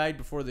teary eyed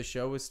before the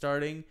show was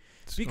starting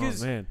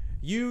because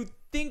you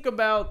think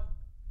about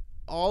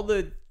all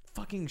the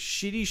fucking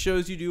shitty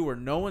shows you do where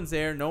no one's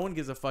there, no one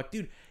gives a fuck,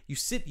 dude. You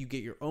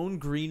get your own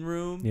green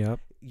room,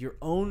 your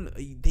own.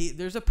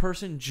 There's a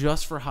person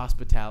just for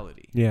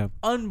hospitality. Yeah,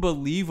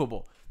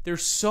 unbelievable. They're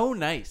so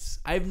nice.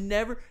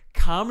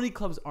 Comedy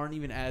clubs aren't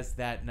even as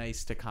that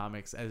nice to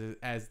comics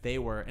as they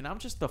were, and I'm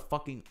just the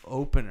fucking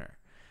opener.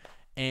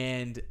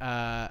 And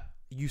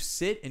you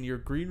sit, and your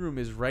green room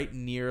is right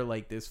near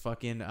like this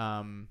fucking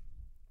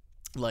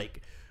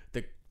like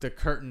the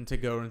curtain to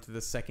go into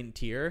the second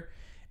tier.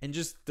 And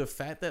just the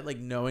fact that, like,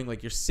 knowing,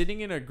 like, you're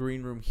sitting in a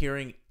green room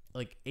hearing,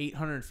 like,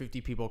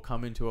 850 people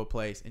come into a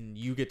place and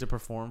you get to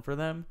perform for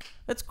them,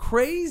 that's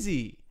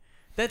crazy.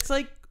 That's,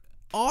 like,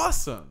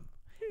 awesome.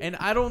 And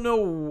I don't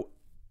know.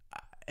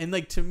 And,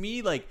 like, to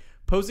me, like,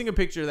 posting a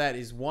picture of that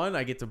is, 1,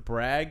 I get to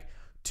brag.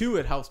 2,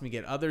 it helps me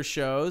get other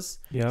shows.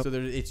 Yep. So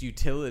it's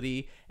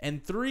utility.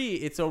 And 3,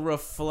 it's a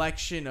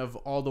reflection of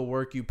all the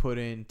work you put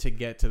in to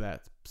get to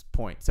that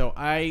point. So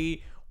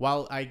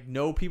while I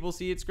know people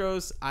see it's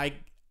gross,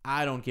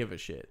 I don't give a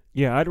shit.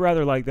 Yeah, I'd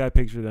rather like that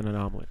picture than an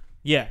omelet.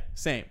 Yeah,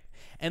 same.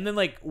 And then,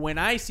 like, when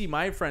I see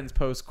my friends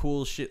post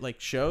cool shit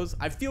like shows,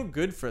 I feel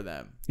good for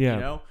them. Yeah. You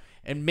know?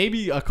 And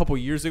maybe a couple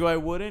years ago I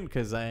wouldn't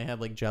because I had,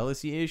 like,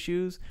 jealousy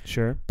issues.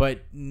 Sure.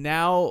 But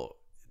now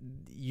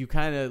you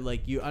kind of,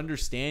 like, you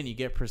understand, you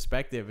get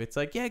perspective. It's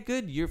like, yeah,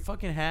 good. You're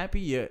fucking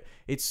happy.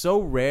 It's so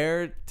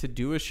rare to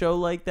do a show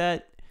like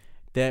that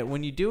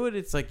when you do it,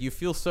 it's like you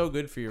feel so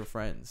good for your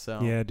friends.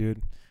 So yeah,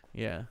 dude.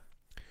 Yeah.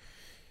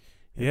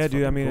 Yeah,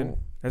 dude. I mean, cool.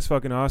 That's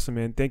fucking awesome,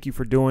 man. Thank you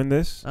for doing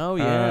this. Oh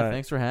yeah,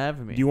 thanks for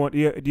having me. Do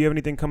you have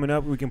anything coming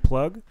up we can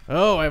plug?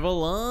 Oh, I have a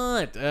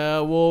lot.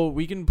 Well,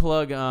 we can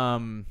plug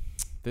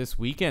this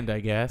weekend, I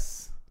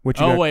guess. What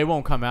you got? Wait, it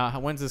won't come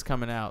out. When's this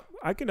coming out?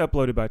 I can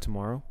upload it by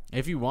tomorrow.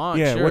 If you want,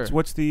 yeah. Sure.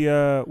 What's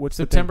the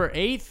September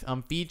 8th?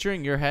 I'm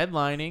featuring. You're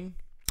headlining.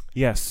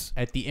 Yes.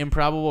 At the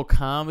Improbable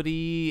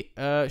Comedy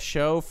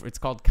show. It's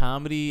called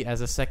Comedy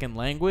as a Second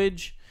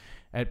Language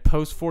at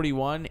Post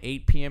 41,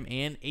 8 p.m.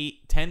 and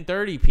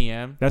 10:30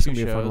 p.m. That's going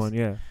to be a fun one,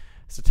 yeah.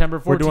 September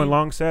 14th. We're doing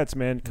long sets,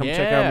 man. Come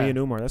check out me and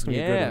Umar. That's going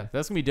to be good. Yeah,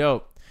 that's going to be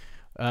dope.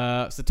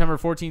 September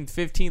 14th,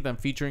 15th, I'm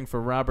featuring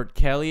for Robert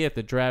Kelly at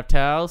the Draft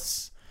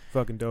House.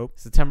 Fucking dope.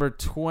 September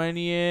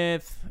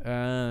 20th,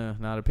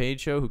 not a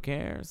paid show. Who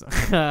cares?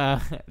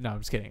 No, I'm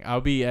just kidding. I'll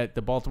be at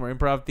the Baltimore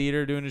Improv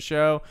Theater doing a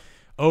show.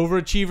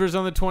 Overachievers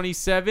on the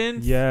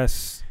 27th.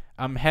 Yes.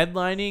 I'm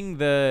headlining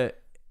the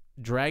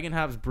Dragon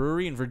Hops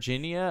Brewery in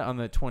Virginia on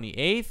the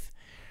 28th.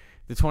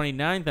 The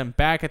 29th, I'm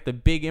back at the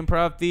Big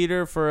Improv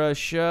Theater for a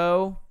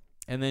show.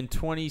 And then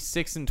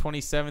 26th and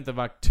 27th of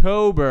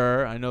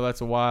October, I know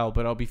that's a while,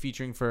 but I'll be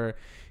featuring for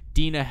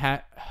Dina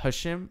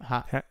Hashim.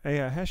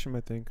 Hashim,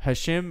 I think.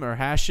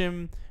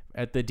 Hashim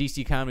at the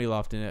DC Comedy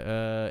Loft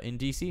in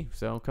DC.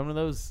 So come to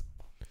those.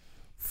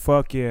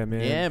 Fuck yeah,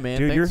 man. Yeah, man.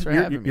 Dude, thanks for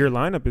having me. Your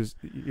lineup is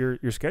your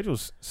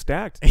schedule's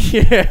stacked.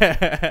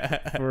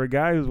 Yeah. For a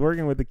guy who's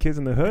working with the kids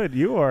in the hood,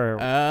 you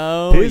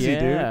are busy,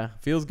 dude.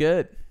 Feels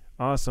good.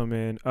 Awesome,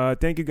 man.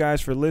 Thank you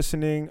guys for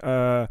listening.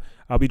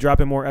 I'll be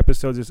dropping more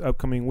episodes this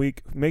upcoming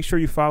week. Make sure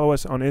you follow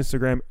us on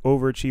Instagram,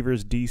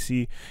 Overachievers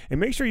DC, and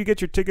make sure you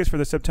get your tickets for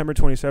the September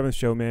 27th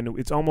show, man.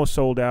 It's almost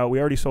sold out. We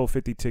already sold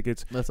 50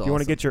 tickets. That's awesome. You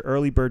want to get your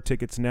early bird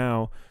tickets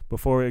now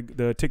before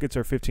the tickets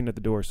are $15 at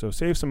the door. So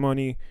save some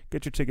money.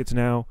 Get your tickets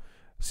now.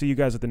 See you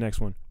guys at the next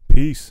one.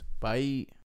 Peace. Bye.